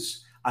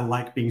students. I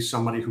like being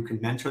somebody who can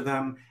mentor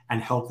them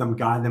and help them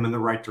guide them in the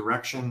right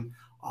direction.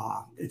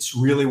 It's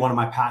really one of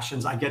my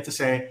passions. I get to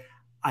say,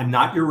 I'm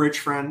not your rich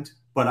friend,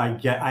 but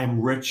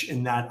I'm rich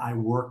in that I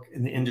work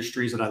in the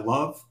industries that I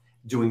love,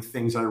 doing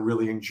things that I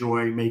really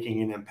enjoy,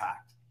 making an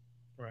impact.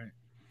 Right.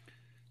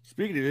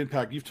 Speaking of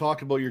impact, you've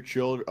talked about your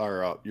children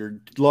or your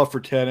love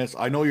for tennis.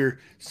 I know your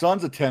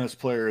son's a tennis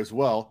player as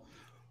well.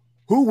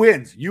 Who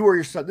wins, you or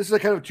your son? This is a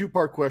kind of a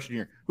two-part question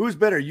here. Who's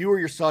better, you or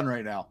your son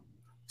right now?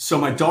 So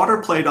my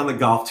daughter played on the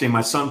golf team.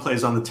 My son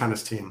plays on the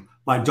tennis team.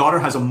 My daughter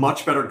has a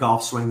much better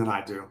golf swing than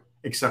I do,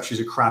 except she's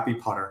a crappy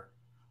putter.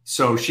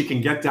 So she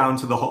can get down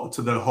to the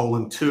hole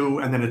in 2,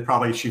 and then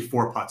she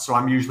 4-putts. So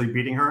I'm usually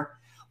beating her.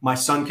 My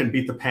son can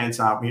beat the pants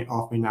off me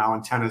now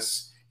in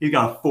tennis. He's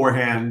got a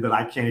forehand that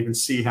I can't even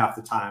see half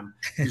the time.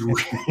 He's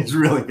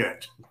really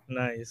good.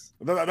 Nice.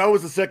 That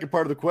was the second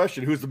part of the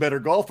question. Who's the better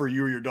golfer,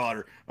 you or your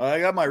daughter? I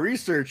got my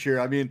research here.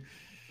 I mean,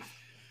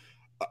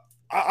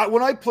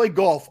 when I play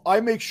golf, I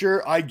make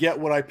sure I get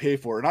what I pay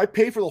for. And I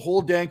pay for the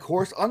whole dang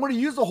course. I'm going to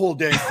use the whole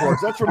dang course.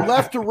 That's from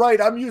left to right.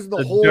 I'm using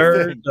the whole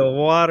dirt, thing. the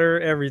water,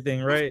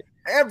 everything, right?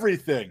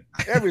 Everything.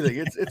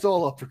 It's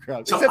all up for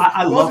grabs. So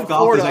I love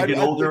golf. Florida,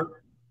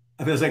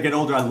 as I get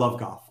older, I love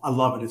golf. I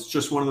love it. It's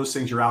just one of those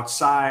things. You're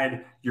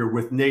outside, you're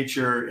with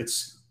nature.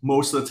 It's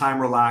most of the time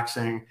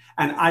relaxing.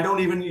 And I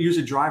don't even use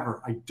a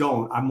driver.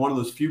 I'm one of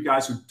those few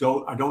guys who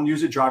don't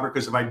use a driver,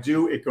 because if I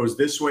do, it goes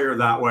this way or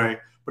that way.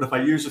 But if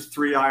I use a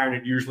 3-iron,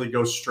 it usually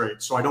goes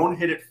straight. So I don't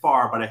hit it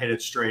far, but I hit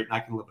it straight, and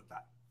I can live with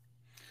that.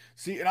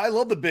 See, and I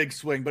love the big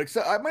swing, but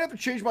I might have to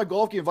change my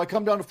golf game if I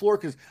come down to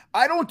Florida, because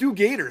I don't do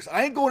gators.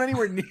 I ain't going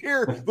anywhere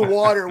near the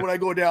water when I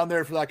go down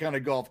there for that kind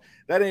of golf.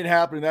 That ain't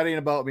happening. That ain't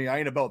about me. I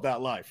ain't about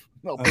that life.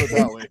 I'll put it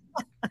that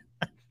way.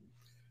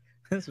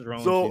 This is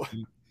wrong. So,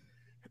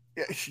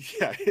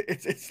 yeah,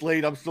 it's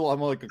late. I'm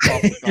like a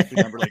coffee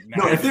member. Like,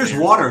 no, if there's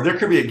water, there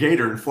could be a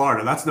gator in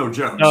Florida. That's no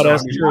joke. No,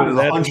 that's true.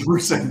 That is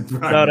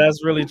 100% right. No,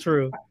 that's really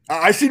true.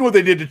 I seen what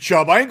they did to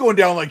Chubb. I ain't going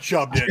down like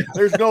Chubb did.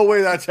 There's no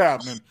way that's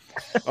happening.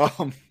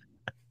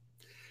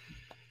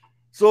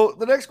 So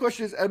the next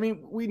question is, I mean,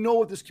 we know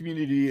what this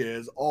community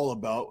is all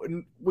about,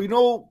 and we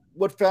know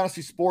what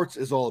fantasy sports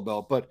is all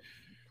about, but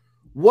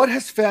what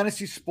has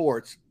fantasy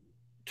sports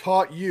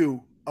taught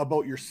you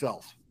about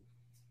yourself?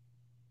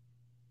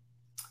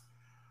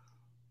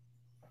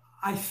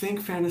 I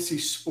think fantasy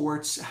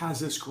sports has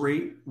this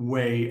great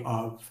way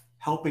of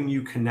helping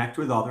you connect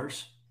with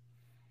others,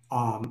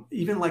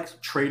 even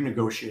like trade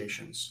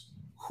negotiations.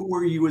 Who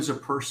are you as a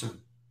person?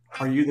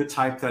 Are you the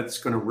type that's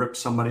going to rip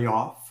somebody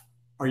off?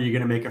 Are you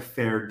going to make a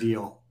fair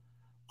deal?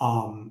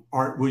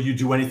 Will you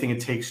do anything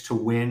it takes to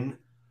win?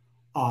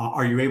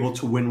 Are you able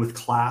to win with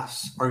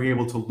class? Are you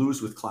able to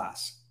lose with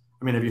class?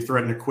 I mean, have you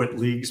threatened to quit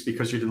leagues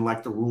because you didn't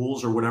like the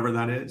rules or whatever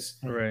that is?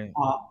 Right.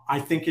 I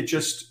think it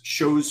just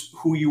shows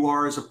who you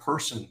are as a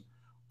person.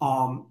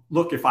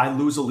 Look, if I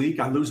lose a league,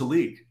 I lose a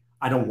league.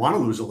 I don't want to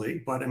lose a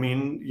league, but I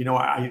mean,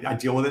 I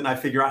deal with it and I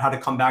figure out how to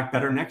come back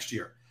better next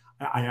year.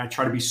 I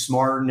try to be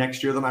smarter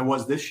next year than I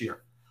was this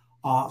year.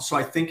 So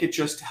I think it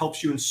just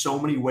helps you in so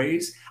many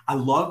ways. I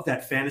love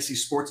that fantasy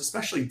sports,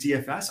 especially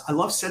DFS. I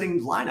love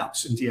setting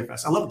lineups in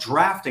DFS. I love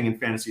drafting in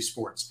fantasy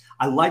sports.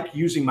 I like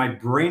using my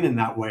brain in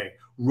that way.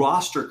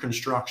 Roster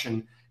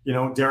construction,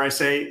 dare I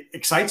say,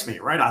 excites me,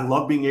 right? I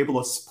love being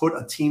able to put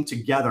a team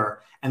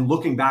together and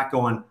looking back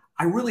going,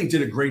 I really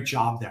did a great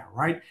job there,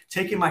 right?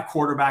 Taking my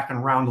quarterback in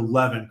round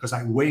 11 because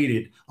I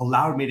waited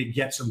allowed me to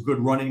get some good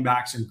running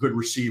backs and good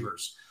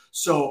receivers.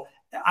 So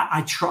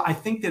I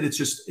think that it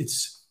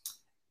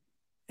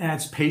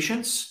adds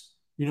patience,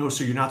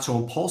 so you're not so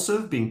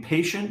impulsive, being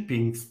patient,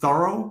 being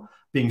thorough,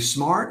 being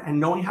smart, and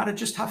knowing how to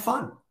just have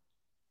fun.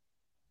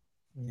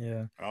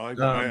 Yeah.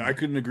 I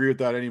couldn't agree with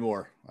that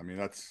anymore. I mean,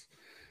 that's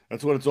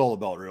what it's all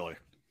about, really.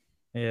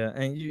 Yeah.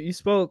 And you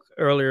spoke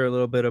earlier a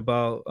little bit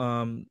about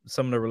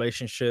some of the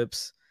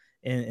relationships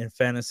in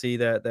fantasy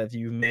that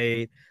you've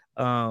made.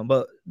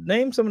 But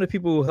name some of the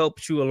people who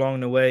helped you along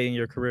the way in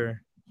your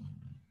career.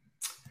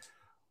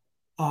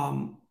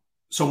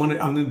 So I'm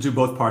going to do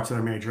both parts of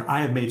our major.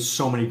 I have made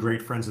so many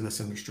great friends in this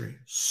industry,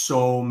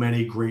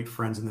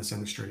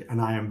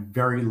 and I am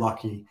very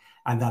lucky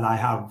and that I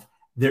have.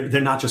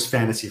 They're not just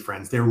fantasy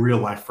friends; they're real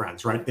life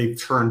friends, right?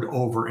 They've turned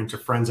over into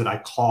friends that I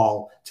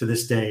call to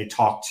this day,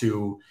 talk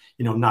to,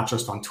 not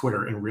just on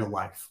Twitter, in real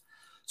life.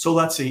 So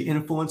let's see,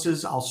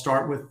 influences. I'll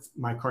start with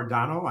Mike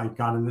Cardano. I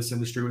got in this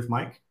industry with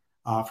Mike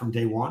from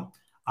day one.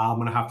 I'm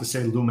going to have to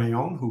say Lou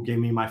Mayon, who gave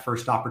me my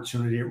first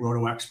opportunity at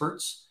Roto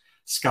Experts.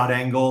 Scott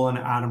Engel and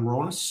Adam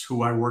Ronis,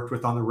 who I worked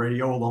with on the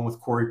radio, along with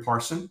Corey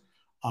Parson.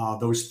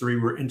 Those three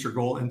were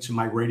integral into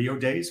my radio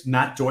days.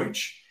 Matt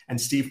Deutsch and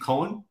Steve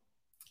Cohen.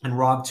 and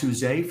Rob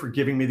Tuesday for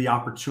giving me the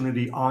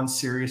opportunity on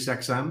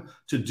SiriusXM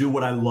to do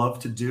what I love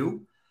to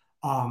do.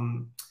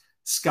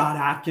 Scott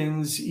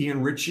Atkins,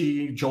 Ian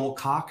Ritchie, Joel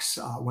Cox.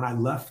 When I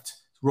left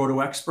Roto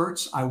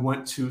Experts, I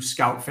went to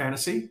Scout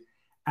Fantasy,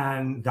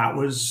 and that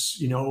was,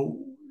 you know,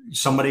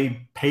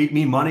 somebody paid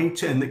me money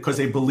and because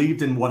they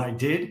believed in what I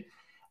did.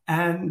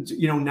 And,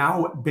 you know,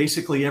 now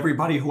basically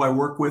everybody who I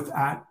work with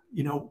at,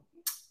 you know,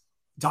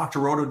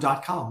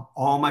 drroto.com,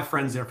 all my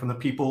friends there, from the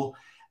people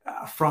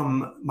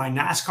from my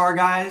NASCAR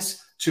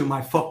guys to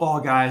my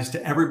football guys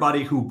to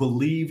everybody who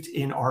believed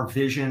in our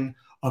vision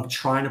of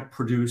trying to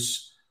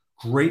produce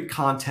great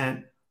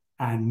content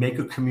and make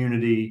a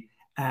community.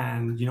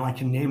 And, you know, I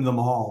can name them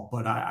all,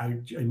 but I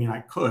mean, I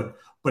could,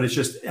 but it's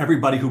just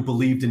everybody who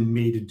believed in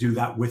me to do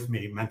that with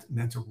me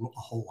meant a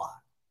whole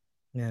lot.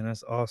 Yeah,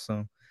 that's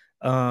awesome.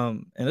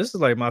 And this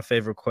is like my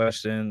favorite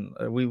question.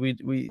 We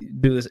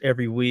do this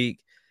every week.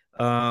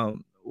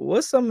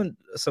 What's some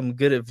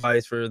good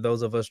advice for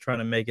those of us trying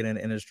to make it in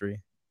the industry?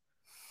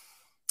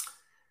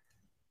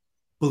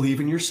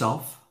 Believe in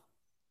yourself.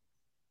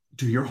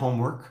 Do your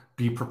homework.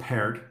 Be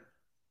prepared.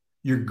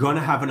 You're going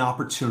to have an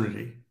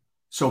opportunity.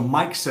 So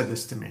Mike said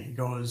this to me. He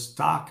goes,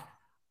 Doc,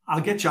 I'll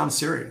get you on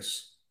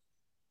Sirius,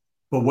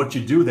 but what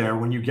you do there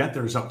when you get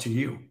there is up to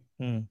you.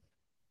 And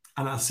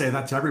I'll say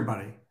that to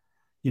everybody.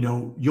 You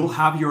know, you'll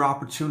have your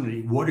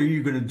opportunity. What are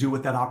you going to do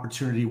with that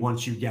opportunity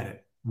once you get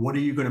it? What are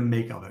you going to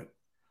make of it?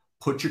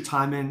 Put your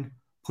time in,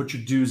 put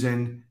your dues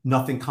in.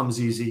 Nothing comes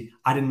easy.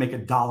 I didn't make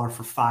 $1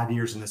 for 5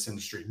 years in this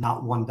industry,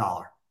 not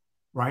 $1,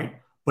 right?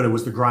 But it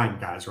was the grind,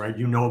 guys, right?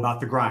 You know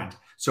about the grind.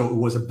 So it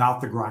was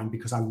about the grind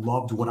because I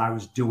loved what I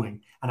was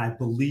doing and I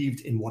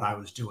believed in what I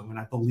was doing and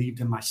I believed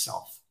in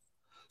myself.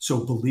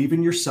 So believe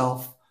in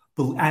yourself.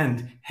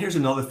 And here's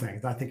another thing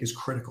that I think is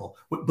critical.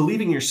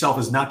 Believing in yourself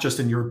is not just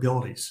in your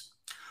abilities,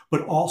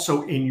 but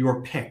also in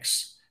your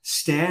picks.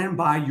 Stand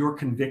by your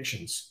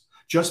convictions.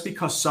 Just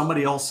because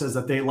somebody else says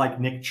that they like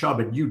Nick Chubb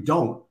and you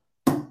don't,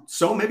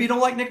 so maybe you don't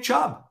like Nick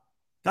Chubb.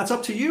 That's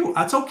up to you.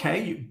 That's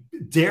okay. You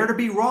dare to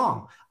be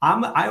wrong.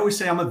 I always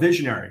say I'm a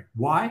visionary.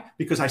 Why?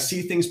 Because I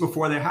see things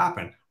before they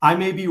happen. I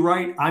may be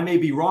right, I may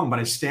be wrong, but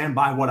I stand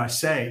by what I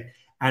say.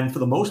 And for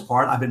the most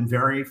part, I've been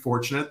very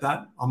fortunate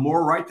that I'm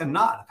more right than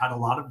not. I've had a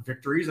lot of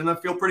victories and I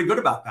feel pretty good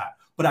about that.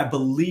 But I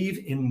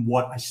believe in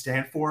what I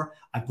stand for.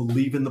 I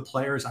believe in the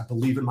players. I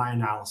believe in my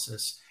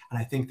analysis. And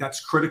I think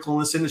that's critical in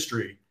this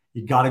industry.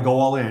 You got to go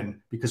all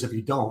in because if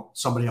you don't,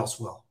 somebody else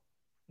will.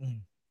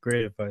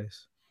 Great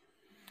advice.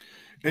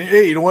 And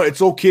hey, you know what?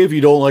 It's okay if you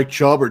don't like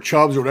Chubb or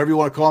Chubbs or whatever you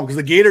want to call him, because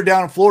the Gator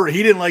down in Florida,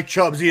 he didn't like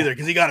Chubbs either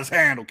because he got his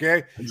hand,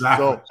 okay?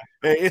 Exactly. So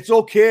hey, it's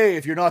okay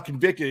if you're not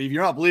convicted, if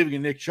you're not believing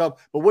in Nick Chubb.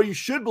 But what you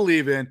should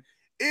believe in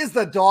is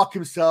the doc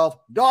himself,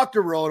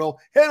 Dr. Roto.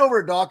 Head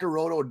over to Dr.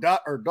 Roto,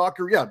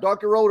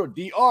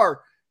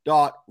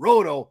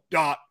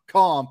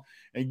 drroto.com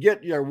and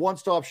get your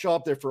one-stop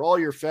shop there for all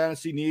your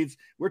fantasy needs.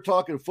 We're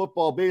talking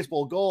football,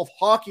 baseball, golf,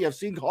 hockey. I've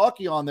seen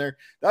hockey on there.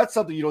 That's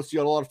something you don't see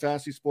on a lot of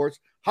fantasy sports.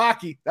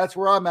 Hockey, that's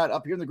where I'm at,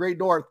 up here in the Great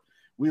North.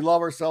 We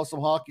love ourselves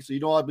some hockey, so you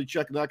know I'll be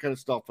checking that kind of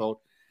stuff out.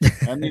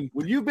 I mean,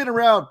 when you've been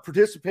around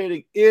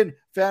participating in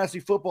fantasy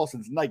football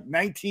since like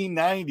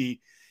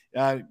 1990,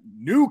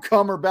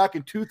 newcomer back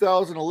in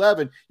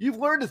 2011, you've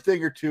learned a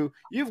thing or two.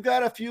 You've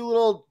got a few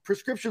little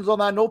prescriptions on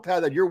that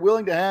notepad that you're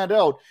willing to hand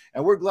out,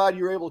 and we're glad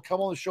you're able to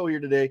come on the show here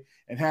today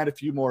and hand a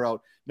few more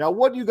out. Now,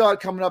 what do you got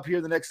coming up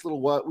here the next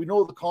little while? We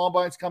know the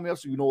Combine's coming up,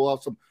 so we know we'll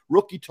have some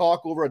rookie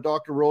talk over at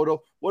Dr.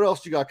 Roto. What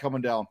else you got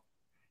coming down?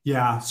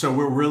 Yeah, so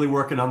we're really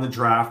working on the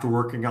draft.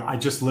 I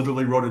just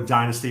literally wrote a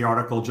Dynasty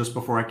article just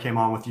before I came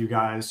on with you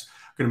guys.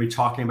 Going to be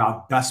talking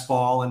about best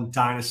ball and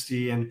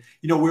Dynasty. And,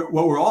 you know,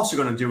 what we're also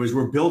going to do is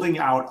we're building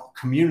out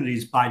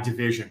communities by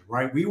division,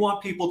 right? We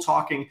want people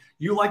talking.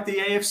 You like the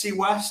AFC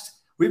West?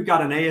 We've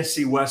got an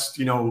AFC West,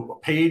 you know,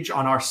 page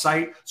on our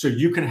site so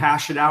you can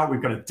hash it out.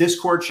 We've got a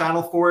Discord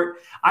channel for it.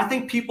 I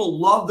think people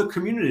love the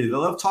community. They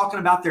love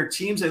talking about their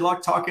teams. They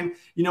love talking,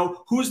 you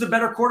know, who's the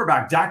better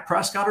quarterback, Dak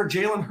Prescott or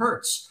Jalen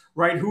Hurts?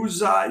 Right?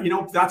 Who's, you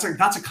know, that's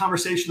a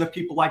conversation that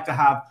people like to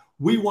have.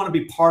 We want to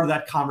be part of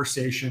that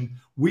conversation.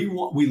 We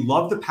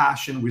love the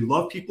passion. We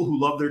love people who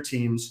love their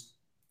teams.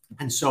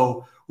 And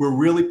so we're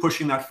really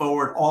pushing that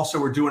forward. Also,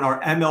 we're doing our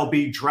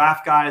MLB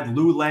draft guide.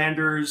 Lou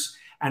Landers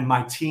and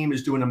my team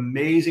is doing an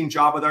amazing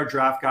job with our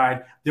draft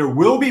guide. There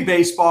will be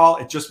baseball.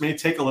 It just may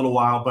take a little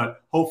while,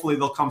 but hopefully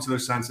they'll come to their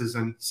senses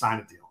and sign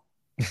a deal.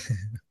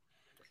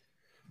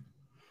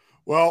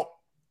 Well,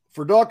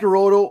 for Dr.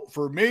 Roto,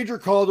 for Major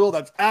Caldwell,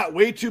 that's at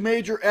Way Too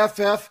Major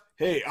FF.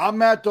 Hey, I'm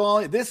Matt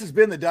Donnelly. This has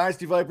been the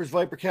Dynasty Vipers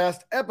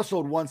Vipercast,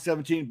 episode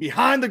 117,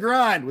 Behind the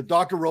Grind with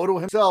Dr. Roto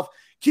himself.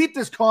 Keep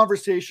this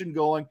conversation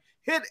going.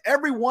 Hit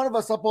every one of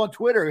us up on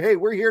Twitter. Hey,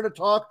 we're here to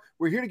talk.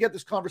 We're here to get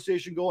this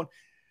conversation going.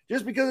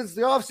 Just because it's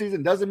the off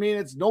season doesn't mean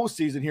it's no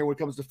season here when it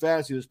comes to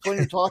fantasy. There's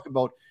plenty to talk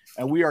about,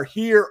 and we are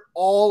here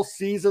all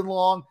season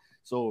long.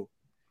 So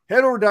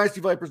head over to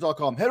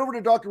DynastyVipers.com, head over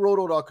to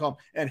drroto.com,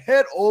 and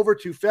head over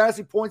to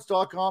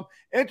fantasypoints.com.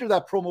 Enter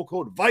that promo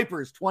code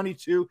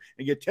VIPERS22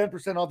 and get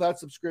 10% off that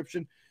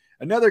subscription.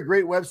 another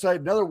great website,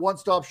 another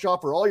one-stop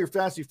shop for all your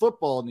fantasy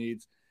football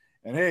needs.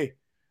 And hey,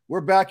 we're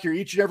back here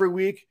each and every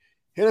week.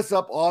 Hit us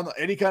up on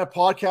any kind of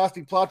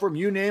podcasting platform,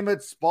 you name it,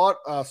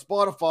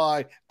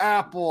 Spotify,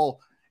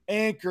 Apple,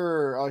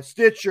 Anchor,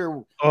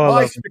 Stitcher,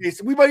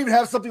 MySpace. We might even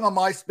have something on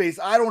MySpace.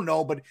 I don't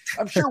know, but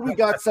I'm sure we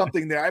got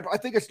something there. I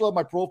think I still have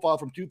my profile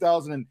from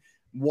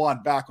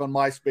 2001 back on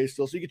MySpace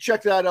still. So you can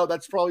check that out.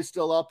 That's probably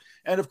still up.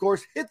 And of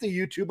course, hit the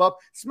YouTube up.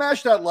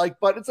 Smash that like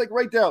button. It's like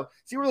right down.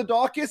 See where the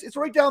dock is? It's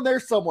right down there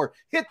somewhere.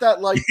 Hit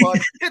that like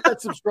button. Hit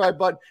that subscribe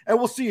button. And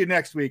we'll see you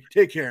next week.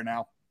 Take care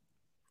now.